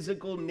the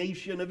physical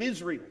nation of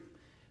Israel.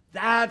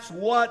 That's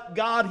what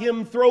got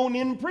him thrown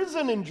in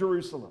prison in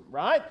Jerusalem,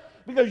 right?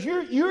 Because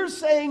you're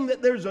saying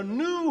that there's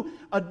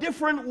a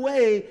different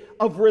way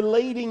of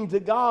relating to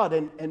God.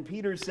 And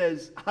Peter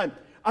says,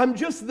 I'm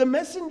just the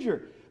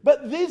messenger.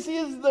 But this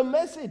is the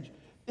message.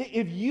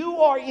 If you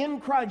are in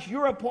Christ,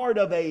 you're a part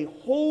of a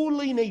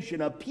holy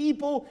nation, a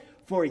people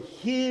for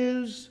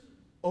His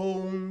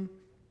own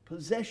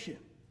possession.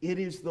 It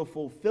is the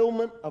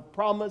fulfillment of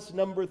promise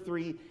number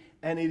 3,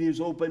 and it is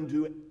open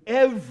to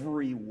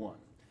everyone.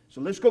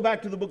 So let's go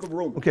back to the book of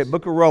Romans. Okay,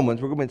 book of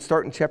Romans. We're going to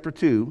start in chapter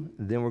 2,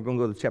 and then we're going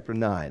to go to chapter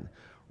 9.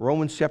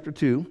 Romans chapter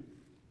 2,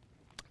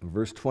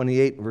 verse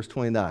 28 and verse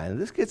 29.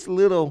 And this gets a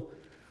little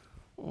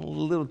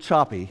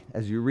choppy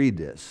as you read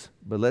this,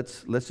 but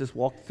let's just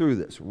walk through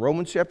this.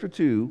 Romans chapter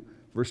 2,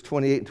 verse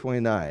 28 and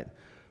 29.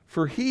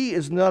 For he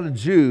is not a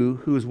Jew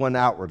who is one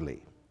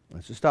outwardly.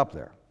 Let's just stop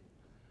there.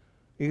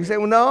 You can say,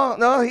 well,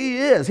 no, he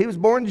is. He was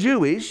born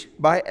Jewish,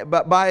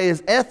 but by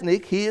his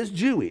ethnic, he is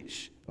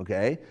Jewish.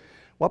 Okay?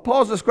 What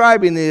Paul's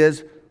describing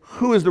is,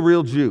 who is the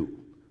real Jew?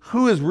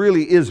 Who is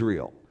really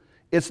Israel?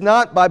 It's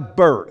not by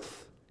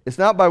birth. It's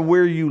not by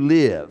where you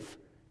live.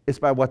 It's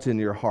by what's in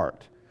your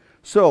heart.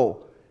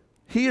 So,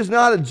 he is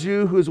not a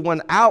Jew who is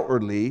one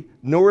outwardly,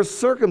 nor is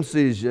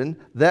circumcision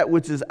that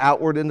which is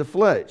outward in the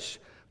flesh.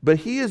 But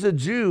he is a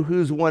Jew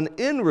who is one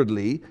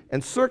inwardly,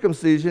 and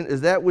circumcision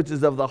is that which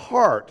is of the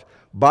heart,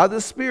 by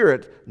the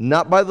Spirit,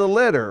 not by the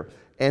letter.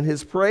 And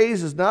his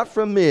praise is not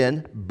from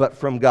men, but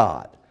from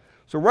God.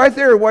 So right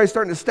there, what he's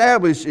starting to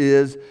establish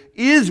is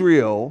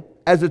Israel,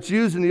 as it's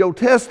used in the Old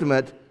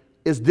Testament,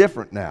 is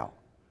different now.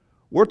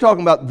 We're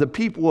talking about the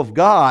people of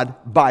God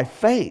by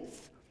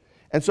faith.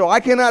 And so I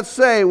cannot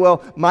say,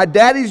 well, my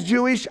daddy's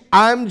Jewish,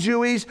 I'm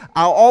Jewish,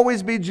 I'll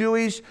always be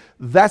Jewish.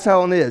 That's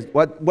how it is.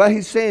 What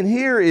he's saying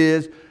here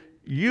is,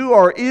 you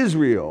are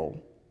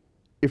Israel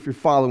if you're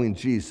following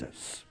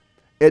Jesus.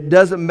 It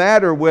doesn't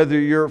matter whether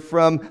you're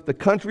from the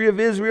country of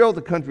Israel,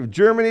 the country of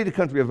Germany, the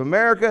country of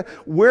America.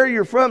 Where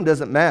you're from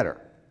doesn't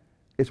matter.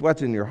 It's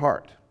what's in your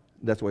heart.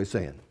 That's what he's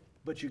saying.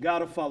 But you got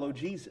to follow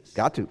Jesus.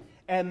 Got to.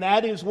 And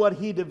that is what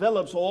he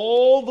develops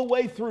all the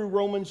way through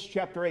Romans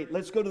chapter 8.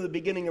 Let's go to the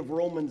beginning of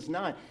Romans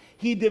 9.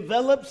 He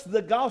develops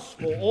the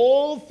gospel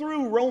all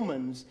through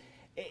Romans.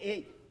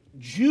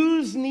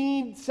 Jews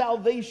need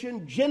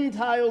salvation.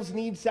 Gentiles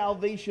need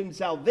salvation.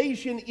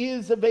 Salvation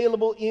is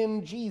available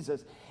in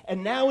Jesus.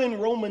 And now in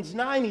Romans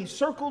 9, he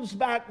circles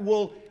back.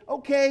 Well,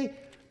 okay,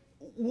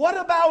 what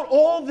about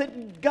all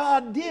that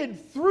God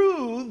did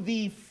through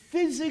the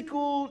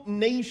physical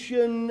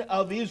nation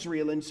of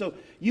Israel? And so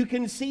you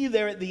can see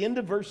there at the end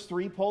of verse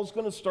 3, Paul's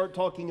going to start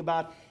talking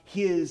about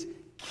his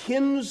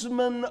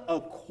kinsmen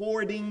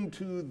according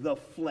to the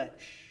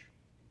flesh.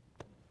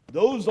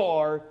 Those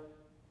are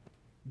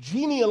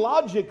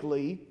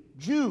genealogically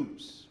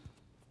Jews.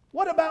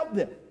 What about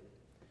them?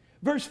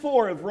 Verse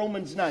 4 of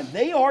Romans 9,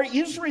 they are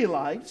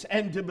Israelites,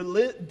 and to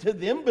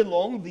them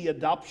belong the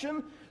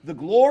adoption, the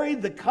glory,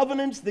 the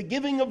covenants, the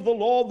giving of the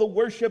law, the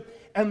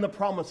worship, and the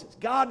promises.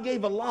 God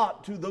gave a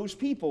lot to those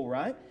people,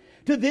 right?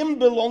 To them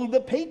belong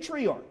the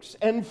patriarchs,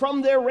 and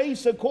from their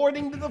race,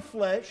 according to the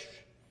flesh,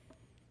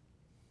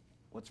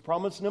 what's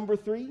promise number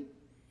 3?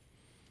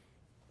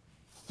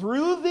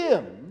 Through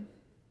them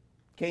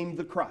came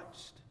the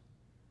Christ,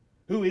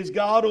 who is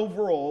God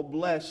over all,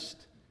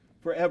 blessed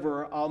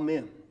forever.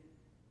 Amen.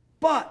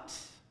 But,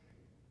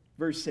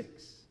 verse 6,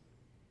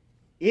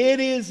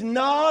 it is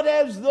not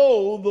as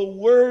though the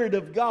word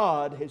of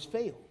God has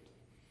failed.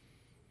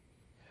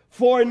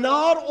 For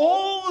not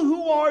all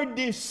who are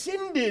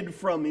descended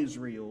from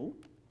Israel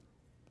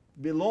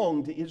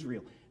belong to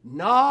Israel.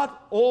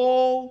 Not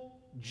all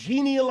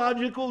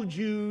genealogical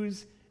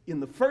Jews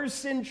in the first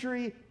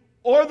century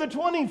or the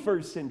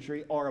 21st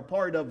century are a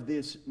part of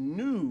this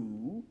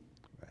new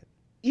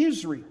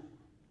Israel.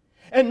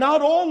 And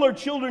not all are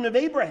children of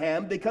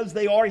Abraham because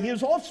they are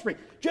his offspring.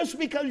 Just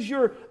because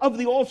you're of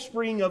the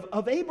offspring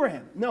of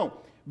Abraham. No.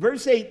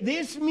 Verse 8,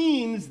 this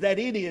means that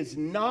it is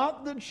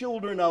not the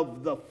children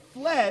of the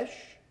flesh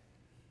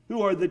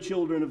who are the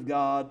children of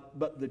God,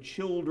 but the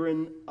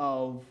children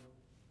of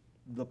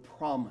the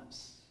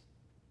promise.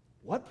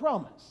 What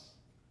promise?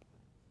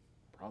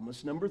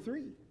 Promise number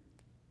 3.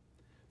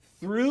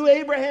 Through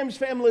Abraham's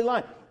family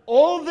line,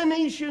 all the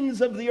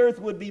nations of the earth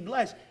would be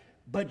blessed.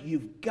 But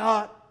you've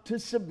got to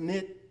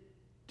submit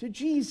to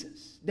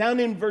Jesus.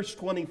 Down in verse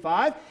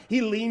 25,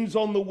 he leans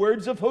on the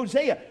words of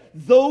Hosea.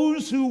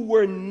 Those who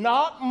were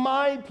not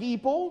my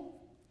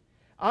people,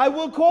 I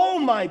will call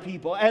my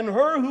people, and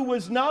her who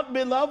was not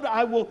beloved,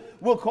 I will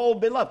call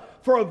beloved.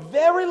 For a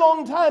very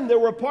long time, there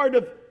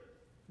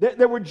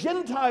were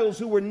Gentiles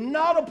who were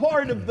not a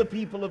part of the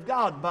people of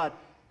God, but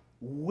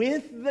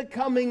with the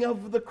coming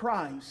of the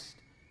Christ,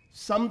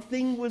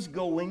 something was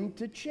going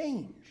to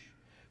change.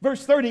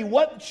 Verse 30,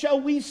 what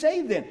shall we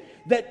say then?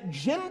 That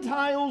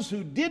Gentiles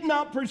who did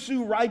not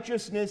pursue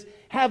righteousness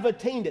have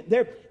attained it.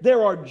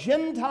 There are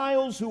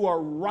Gentiles who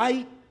are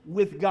right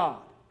with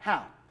God.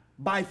 How?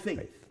 By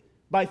faith.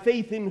 By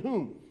faith in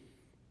whom?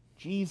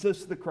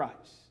 Jesus the Christ.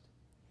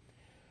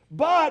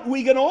 But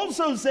we can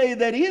also say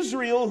that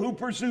Israel, who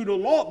pursued a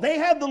law, they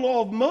had the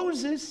law of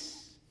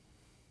Moses,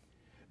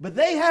 but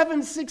they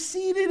haven't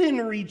succeeded in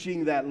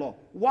reaching that law.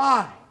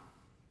 Why?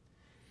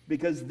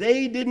 Because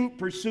they didn't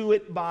pursue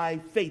it by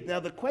faith. Now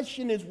the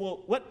question is,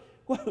 well,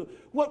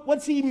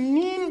 what's he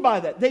mean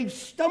by that? They've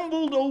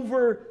stumbled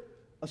over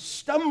a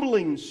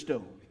stumbling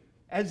stone,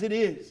 as it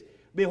is.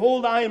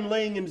 Behold, I am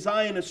laying in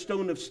Zion a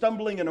stone of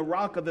stumbling and a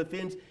rock of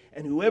offense,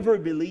 and whoever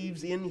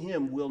believes in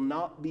him will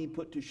not be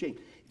put to shame.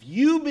 If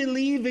you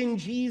believe in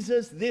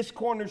Jesus, this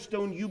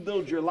cornerstone you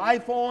build your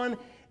life on,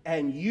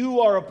 and you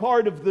are a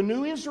part of the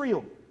new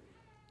Israel.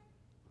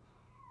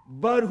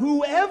 But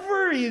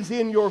whoever is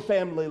in your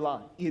family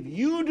line, if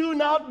you do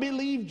not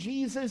believe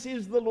Jesus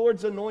is the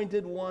Lord's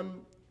anointed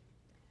one,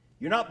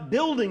 you're not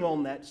building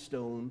on that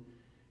stone.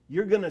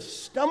 You're going to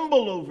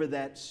stumble over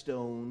that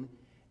stone.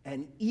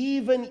 And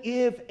even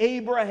if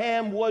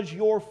Abraham was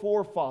your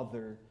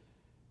forefather,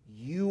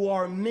 you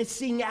are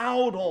missing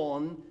out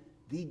on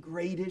the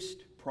greatest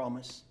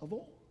promise of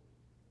all.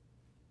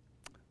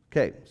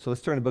 Okay, so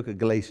let's turn to the book of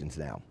Galatians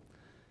now.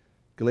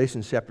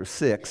 Galatians chapter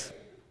 6.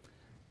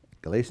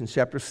 Galatians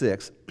chapter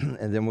 6,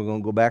 and then we're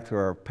going to go back to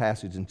our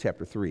passage in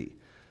chapter 3.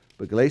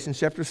 But Galatians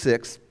chapter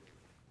 6,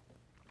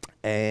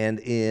 and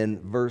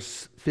in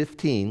verse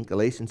 15,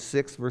 Galatians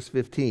 6, verse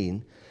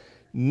 15,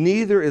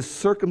 neither is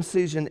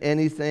circumcision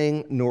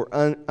anything nor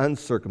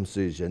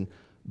uncircumcision,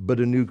 but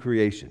a new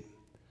creation.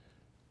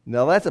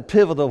 Now that's a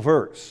pivotal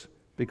verse,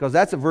 because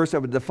that's a verse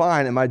that would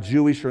define, am I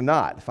Jewish or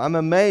not? If I'm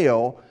a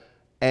male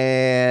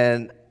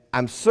and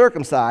I'm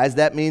circumcised,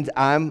 that means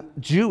I'm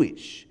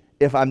Jewish.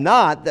 If I'm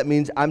not, that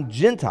means I'm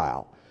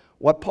Gentile.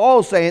 What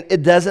Paul's saying,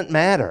 it doesn't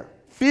matter.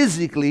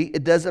 Physically,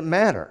 it doesn't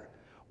matter.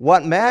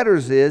 What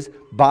matters is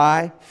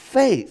by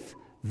faith.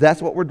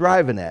 That's what we're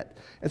driving at.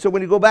 And so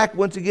when you go back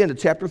once again to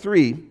chapter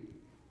 3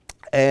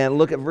 and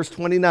look at verse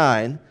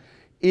 29,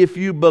 if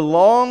you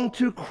belong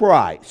to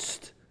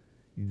Christ,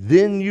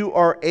 then you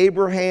are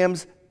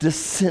Abraham's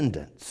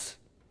descendants.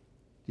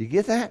 You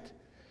get that?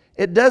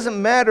 It doesn't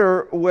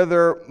matter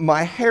whether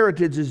my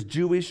heritage is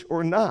Jewish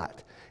or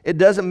not. It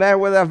doesn't matter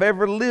whether I've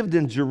ever lived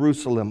in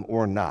Jerusalem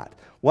or not.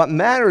 What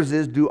matters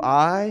is, do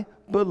I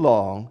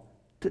belong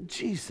to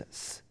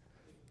Jesus?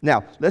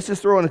 Now, let's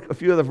just throw in a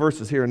few other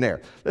verses here and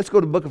there. Let's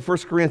go to the book of 1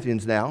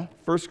 Corinthians now.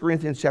 1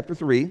 Corinthians chapter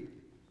 3.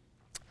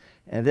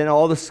 And then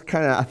all this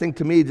kind of, I think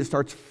to me, just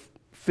starts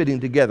fitting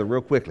together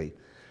real quickly.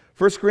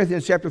 1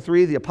 Corinthians chapter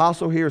 3, the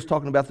apostle here is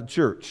talking about the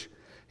church.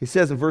 He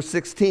says in verse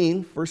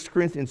 16, 1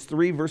 Corinthians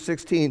 3, verse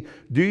 16,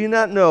 do you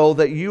not know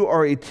that you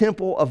are a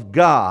temple of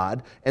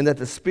God and that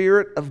the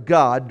Spirit of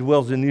God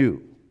dwells in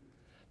you?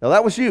 Now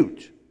that was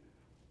huge,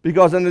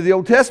 because under the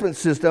Old Testament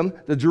system,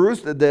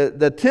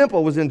 the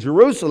temple was in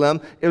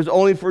Jerusalem. It was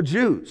only for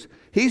Jews.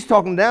 He's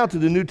talking now to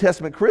the New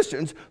Testament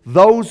Christians,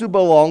 those who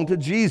belong to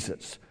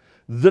Jesus.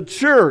 The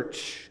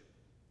church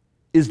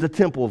is the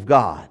temple of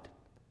God.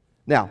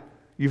 Now,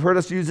 you've heard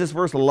us use this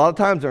verse a lot of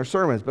times in our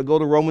sermons, but go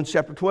to Romans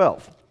chapter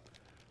 12.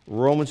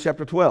 Romans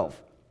chapter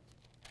 12.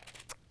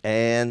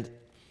 And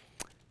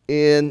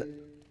in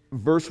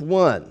verse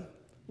 1,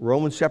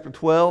 Romans chapter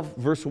 12,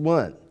 verse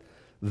 1,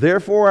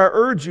 therefore I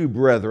urge you,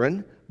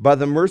 brethren, by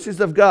the mercies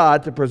of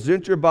God, to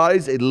present your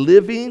bodies a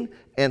living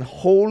and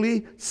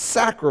holy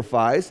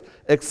sacrifice,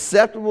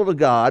 acceptable to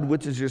God,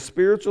 which is your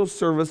spiritual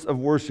service of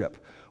worship.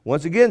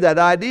 Once again, that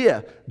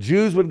idea,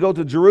 Jews would go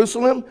to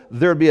Jerusalem,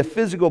 there would be a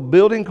physical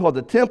building called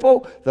the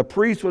temple, the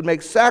priests would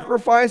make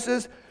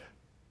sacrifices.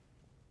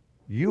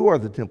 You are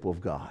the temple of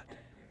God.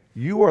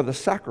 You are the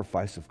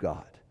sacrifice of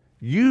God.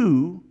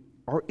 You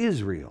are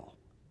Israel.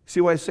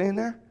 See what I'm saying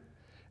there?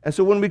 And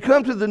so when we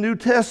come to the New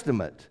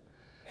Testament,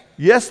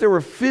 yes, there were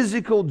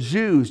physical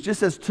Jews,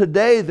 just as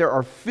today there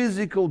are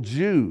physical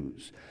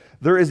Jews.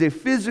 There is a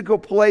physical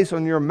place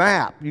on your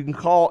map you can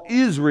call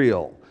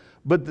Israel.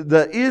 But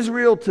the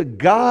Israel to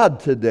God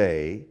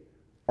today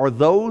are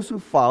those who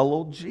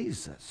follow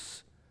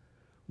Jesus,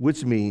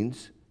 which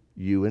means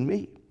you and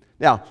me.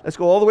 Now, let's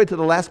go all the way to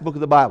the last book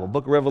of the Bible,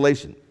 book of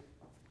Revelation.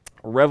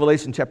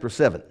 Revelation chapter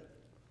 7.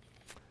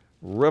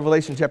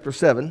 Revelation chapter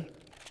 7.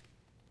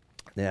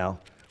 Now,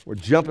 we're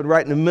jumping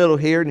right in the middle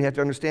here, and you have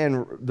to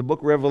understand the book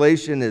of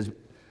Revelation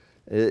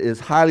is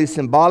highly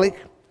symbolic.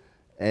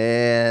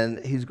 And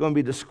he's going to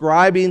be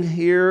describing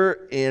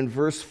here in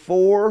verse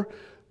 4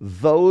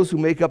 those who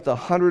make up the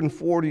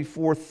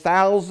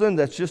 144,000.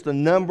 That's just a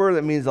number.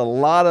 That means a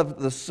lot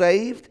of the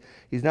saved.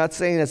 He's not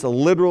saying it's a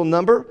literal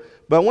number.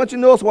 But I want you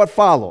to notice what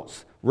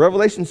follows.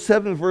 Revelation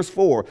 7, verse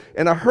 4.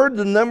 And I heard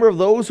the number of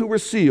those who were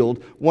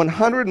sealed,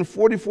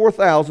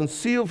 144,000,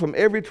 sealed from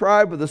every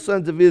tribe of the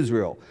sons of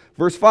Israel.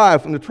 Verse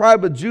 5, from the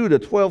tribe of Judah,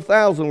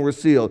 12,000 were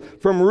sealed.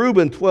 From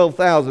Reuben,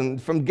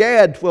 12,000. From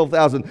Gad,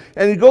 12,000.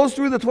 And he goes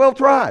through the 12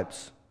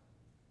 tribes.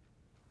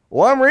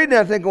 Well, I'm reading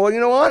that thinking, well, you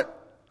know what?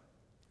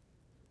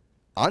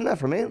 I'm not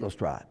from any of those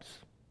tribes.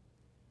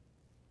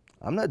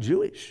 I'm not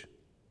Jewish.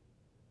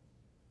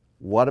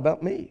 What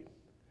about me?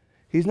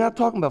 He's not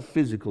talking about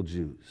physical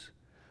Jews.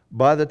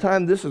 by the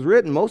time this is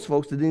written, most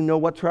folks didn't even know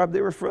what tribe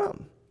they were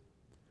from.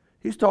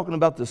 He's talking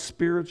about the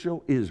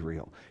spiritual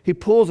Israel. He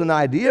pulls an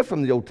idea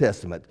from the Old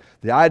Testament,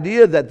 the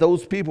idea that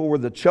those people were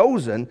the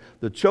chosen.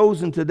 The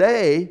chosen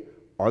today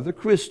are the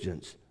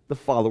Christians, the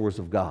followers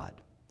of God.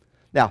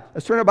 Now,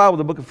 let's turn our Bible to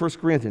the book of 1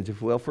 Corinthians,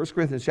 if you will, 1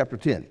 Corinthians chapter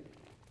 10.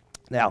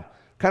 Now,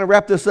 kind of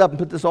wrap this up and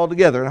put this all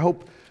together, and I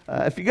hope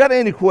if you got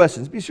any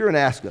questions, be sure and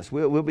ask us.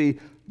 We'll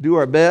do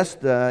our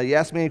best. You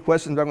ask me any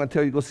questions, I'm going to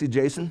tell you go see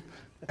Jason.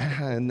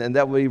 and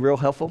that will be real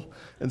helpful.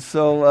 And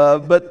so,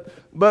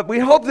 but we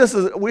hope this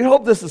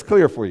is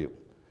clear for you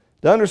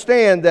to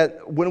understand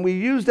that when we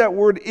use that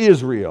word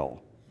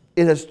Israel,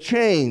 it has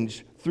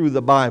changed through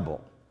the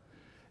Bible.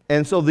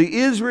 And so the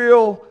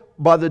Israel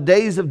by the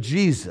days of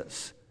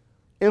Jesus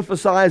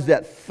emphasized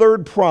that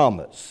third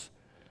promise,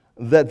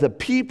 that the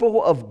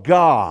people of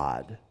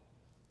God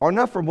are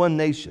not from one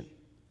nation.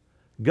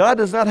 God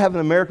does not have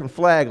an American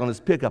flag on his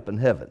pickup in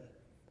heaven.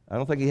 I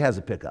don't think he has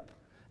a pickup.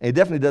 And he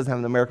definitely doesn't have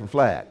an American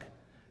flag.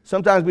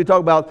 Sometimes we talk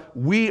about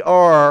we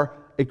are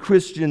a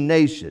Christian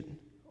nation.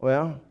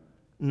 Well,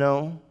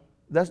 no,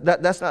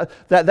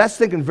 that's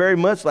thinking very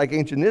much like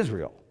ancient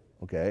Israel.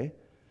 Okay,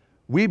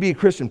 we be a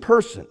Christian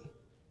person.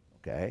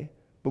 Okay,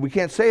 but we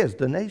can't say it's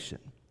the nation.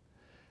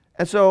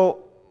 And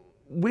so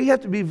we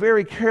have to be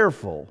very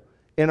careful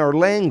in our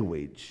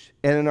language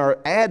and in our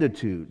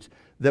attitudes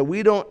that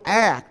we don't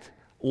act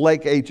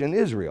like ancient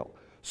Israel.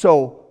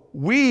 So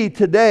we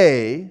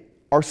today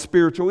are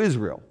spiritual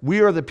Israel.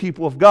 We are the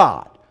people of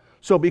God.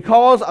 So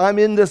because I'm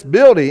in this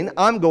building,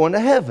 I'm going to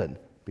heaven.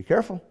 Be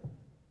careful.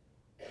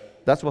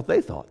 That's what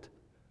they thought.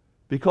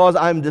 Because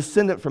I'm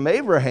descendant from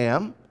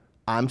Abraham,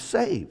 I'm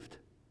saved.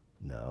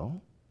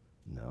 No.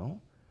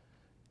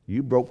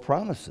 You broke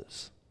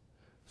promises.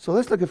 So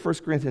let's look at 1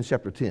 Corinthians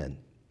chapter 10.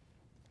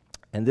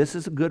 And this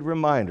is a good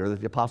reminder that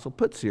the apostle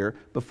puts here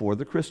before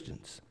the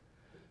Christians.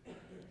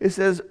 It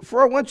says,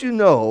 For I do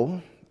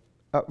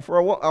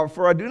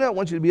not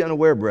want you to be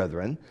unaware,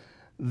 brethren,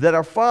 that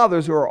our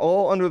fathers who are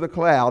all under the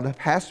cloud have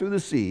passed through the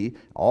sea.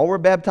 All were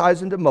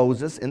baptized into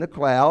Moses in the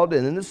cloud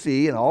and in the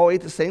sea, and all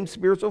ate the same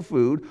spiritual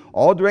food.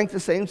 All drank the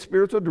same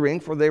spiritual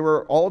drink, for they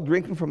were all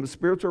drinking from the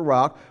spiritual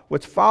rock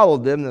which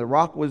followed them, and the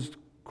rock was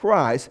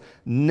Christ.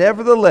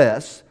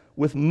 Nevertheless,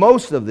 with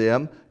most of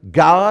them,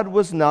 God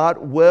was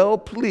not well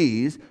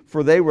pleased,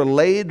 for they were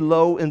laid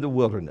low in the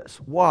wilderness.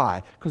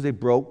 Why? Because they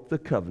broke the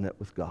covenant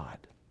with God.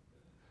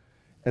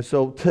 And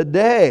so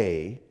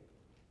today,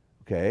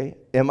 okay,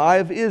 am I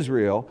of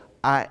Israel?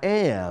 I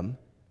am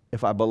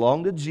if I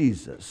belong to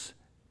Jesus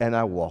and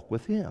I walk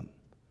with him.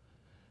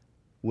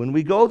 When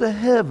we go to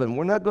heaven,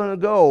 we're not going to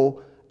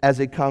go as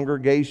a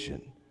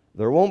congregation.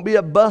 There won't be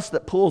a bus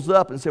that pulls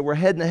up and say, we're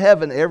heading to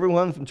heaven.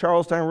 Everyone from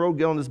Charlestown Road,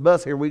 get on this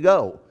bus, here we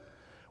go.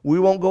 We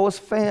won't go as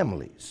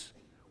families.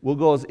 We'll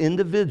go as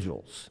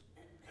individuals.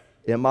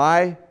 Am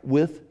I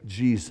with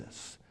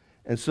Jesus?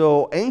 And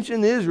so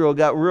ancient Israel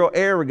got real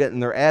arrogant in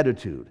their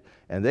attitude.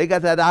 And they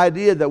got that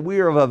idea that we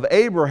are of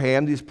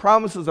Abraham. These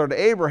promises are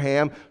to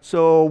Abraham.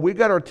 So we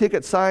got our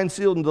ticket signed,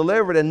 sealed, and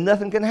delivered, and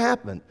nothing can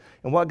happen.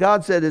 And what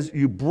God said is,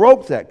 you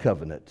broke that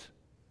covenant,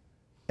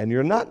 and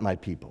you're not my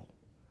people.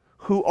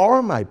 Who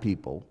are my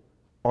people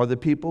are the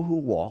people who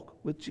walk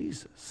with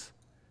Jesus.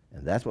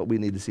 And that's what we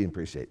need to see and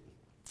appreciate.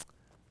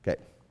 Okay.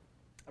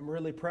 I'm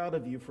really proud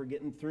of you for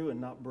getting through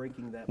and not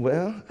breaking that.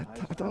 Well,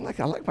 I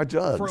like my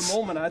jugs. For a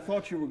moment, I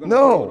thought you were going to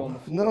throw it on the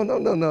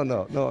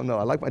floor. No.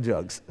 I like my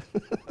jugs.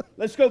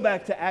 Let's go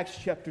back to Acts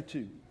chapter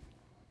 2.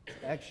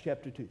 Acts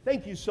chapter 2.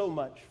 Thank you so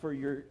much for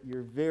your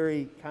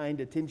very kind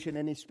attention,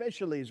 and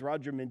especially, as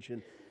Roger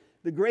mentioned,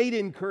 the great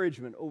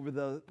encouragement over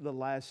the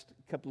last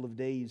couple of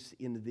days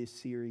into this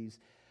series.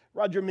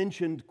 Roger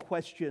mentioned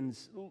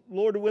questions.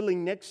 Lord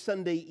willing, next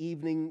Sunday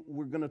evening,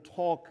 we're going to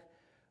talk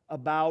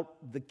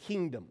about the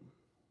kingdom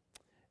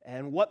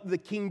and what the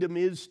kingdom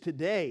is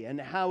today and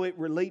how it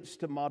relates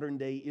to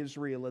modern-day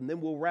Israel. And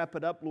then we'll wrap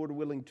it up, Lord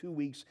willing, 2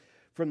 weeks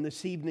from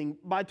this evening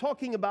by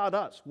talking about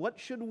us. What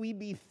should we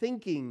be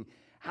thinking?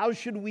 How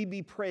should we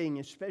be praying,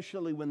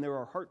 especially when there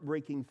are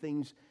heartbreaking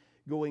things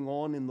going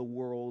on in the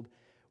world?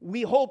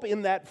 We hope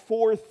in that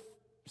fourth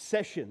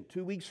session,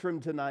 2 weeks from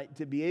tonight,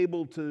 to be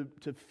able to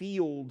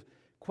field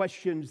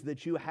questions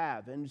that you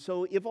have. And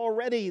so if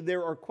already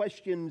there are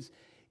questions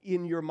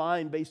in your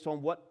mind based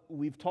on what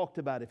we've talked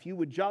about, if you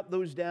would jot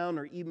those down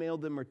or email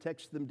them or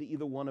text them to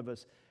either one of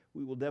us,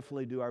 we will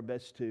definitely do our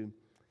best to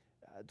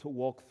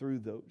walk through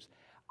those.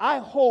 I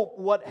hope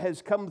what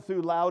has come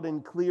through loud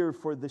and clear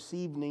for this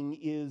evening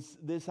is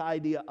this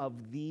idea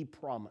of the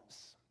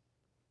promise.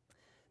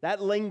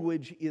 That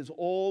language is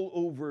all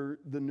over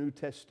the New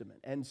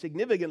Testament. And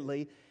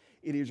significantly,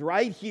 it is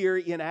right here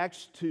in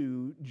Acts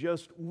 2,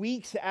 just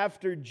weeks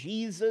after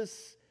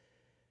Jesus,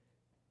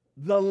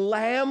 the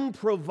Lamb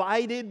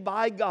provided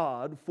by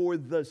God for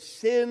the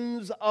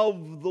sins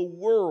of the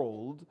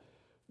world,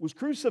 was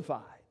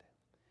crucified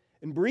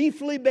and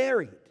briefly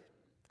buried,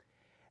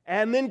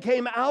 and then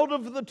came out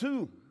of the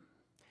tomb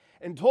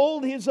and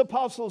told his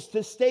apostles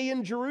to stay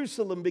in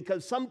Jerusalem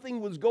because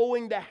something was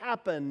going to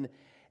happen,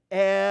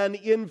 And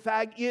in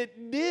fact,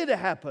 it did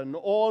happen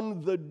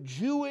on the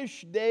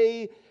Jewish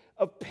day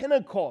of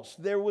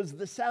Pentecost. There was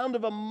the sound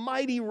of a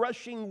mighty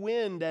rushing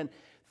wind, and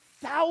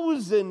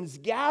thousands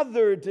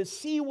gathered to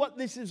see what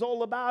this is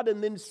all about.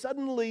 And then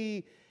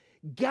suddenly,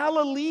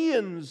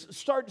 Galileans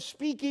start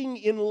speaking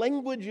in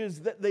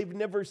languages that they've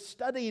never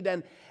studied,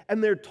 and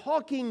they're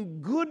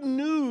talking good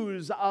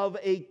news of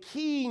a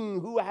king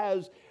who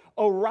has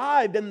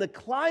arrived. And the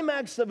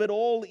climax of it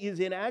all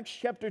is in Acts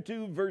chapter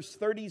 2, verse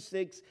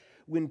 36,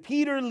 when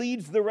Peter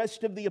leads the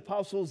rest of the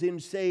apostles in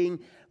saying,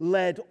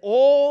 "Let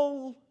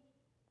all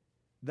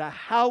the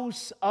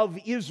house of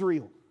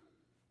Israel,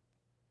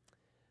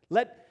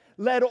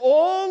 let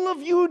all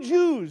of you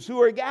Jews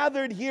who are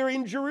gathered here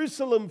in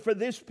Jerusalem for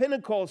this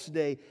Pentecost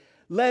day,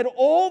 let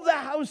all the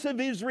house of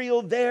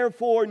Israel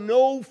therefore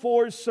know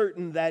for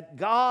certain that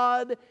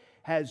God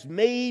has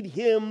made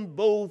him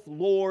both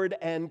Lord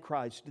and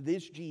Christ,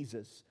 this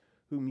Jesus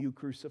whom you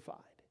crucified."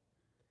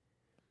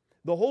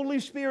 The Holy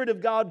Spirit of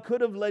God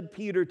could have led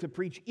Peter to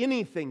preach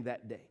anything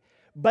that day,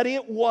 but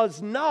it was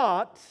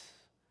not.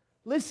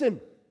 Listen,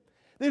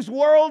 this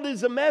world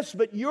is a mess,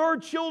 but you're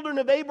children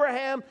of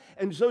Abraham,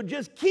 and so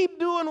just keep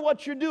doing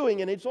what you're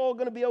doing, and it's all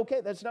going to be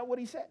okay. That's not what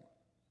he said.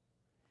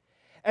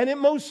 And it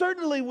most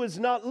certainly was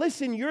not,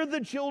 listen, you're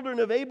the children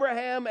of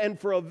Abraham, and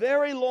for a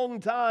very long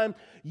time,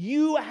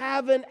 you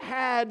haven't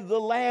had the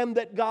land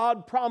that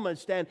God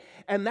promised. And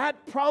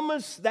that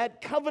promise,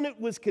 that covenant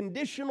was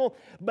conditional,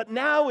 but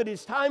now it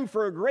is time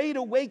for a great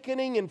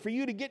awakening and for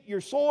you to get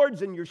your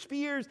swords and your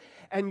spears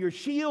and your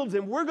shields,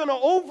 and we're going to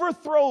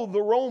overthrow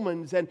the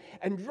Romans and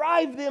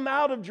drive them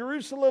out of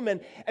Jerusalem,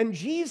 and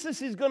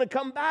Jesus is going to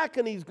come back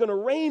and he's going to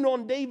reign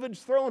on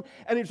David's throne,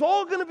 and it's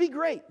all going to be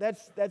great.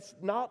 That's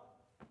not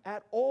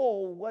at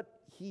all what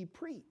he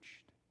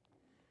preached.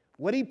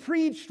 What he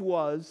preached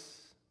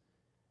was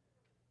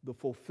the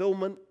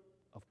fulfillment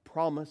of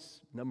promise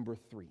number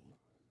 3.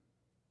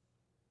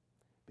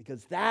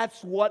 Because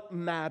that's what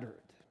mattered.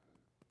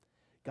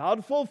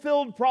 God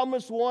fulfilled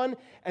promise 1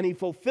 and he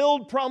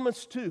fulfilled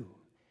promise 2.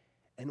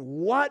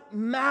 And what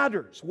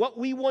matters, what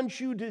we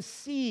want you to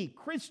see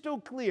crystal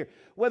clear,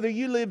 whether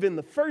you live in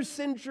the 1st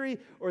century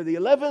or the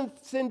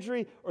 11th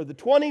century or the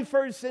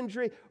 21st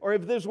century, or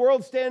if this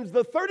world stands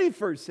the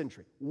 31st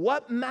century,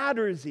 what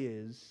matters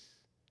is,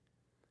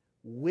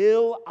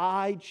 will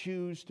I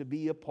choose to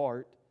be a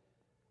part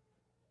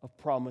of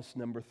promise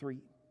number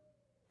 3?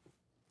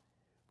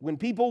 When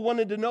people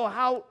wanted to know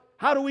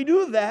how do we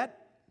do that,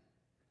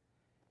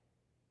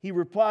 he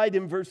replied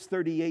in verse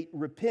 38,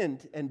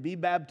 "Repent and be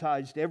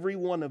baptized, every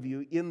one of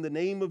you, in the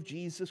name of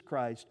Jesus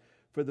Christ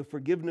for the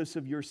forgiveness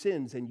of your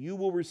sins, and you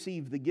will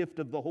receive the gift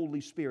of the Holy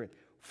Spirit."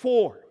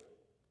 For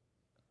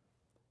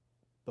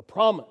the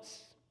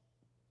promise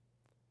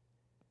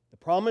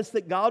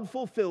that God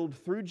fulfilled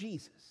through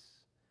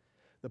Jesus,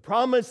 the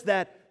promise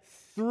that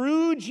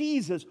through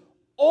Jesus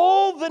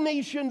all the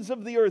nations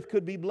of the earth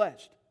could be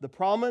blessed, the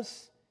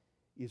promise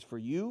is for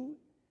you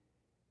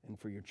and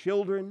for your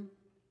children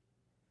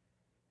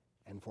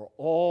and for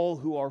all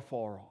who are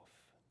far off,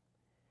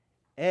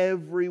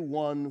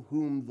 everyone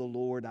whom the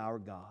Lord our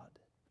God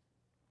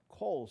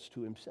calls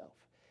to himself.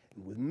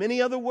 And with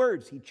many other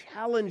words, he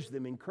challenged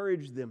them,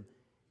 encouraged them,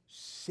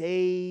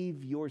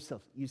 save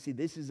yourselves. You see,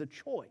 this is a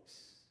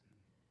choice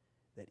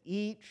that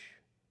each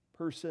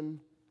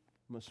person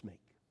must make.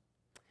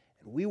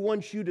 And we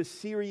want you to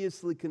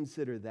seriously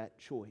consider that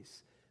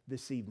choice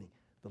this evening.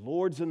 The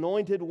Lord's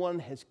anointed one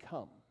has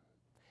come.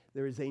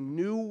 There is a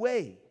new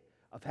way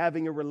of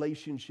having a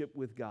relationship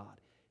with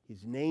God.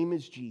 His name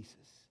is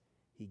Jesus.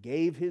 He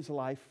gave his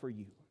life for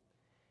you.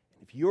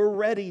 And if you're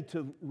ready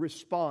to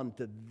respond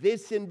to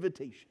this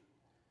invitation,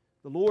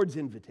 the Lord's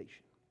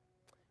invitation,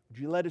 would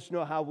you let us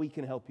know how we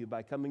can help you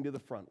by coming to the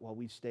front while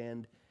we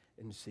stand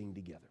and sing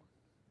together?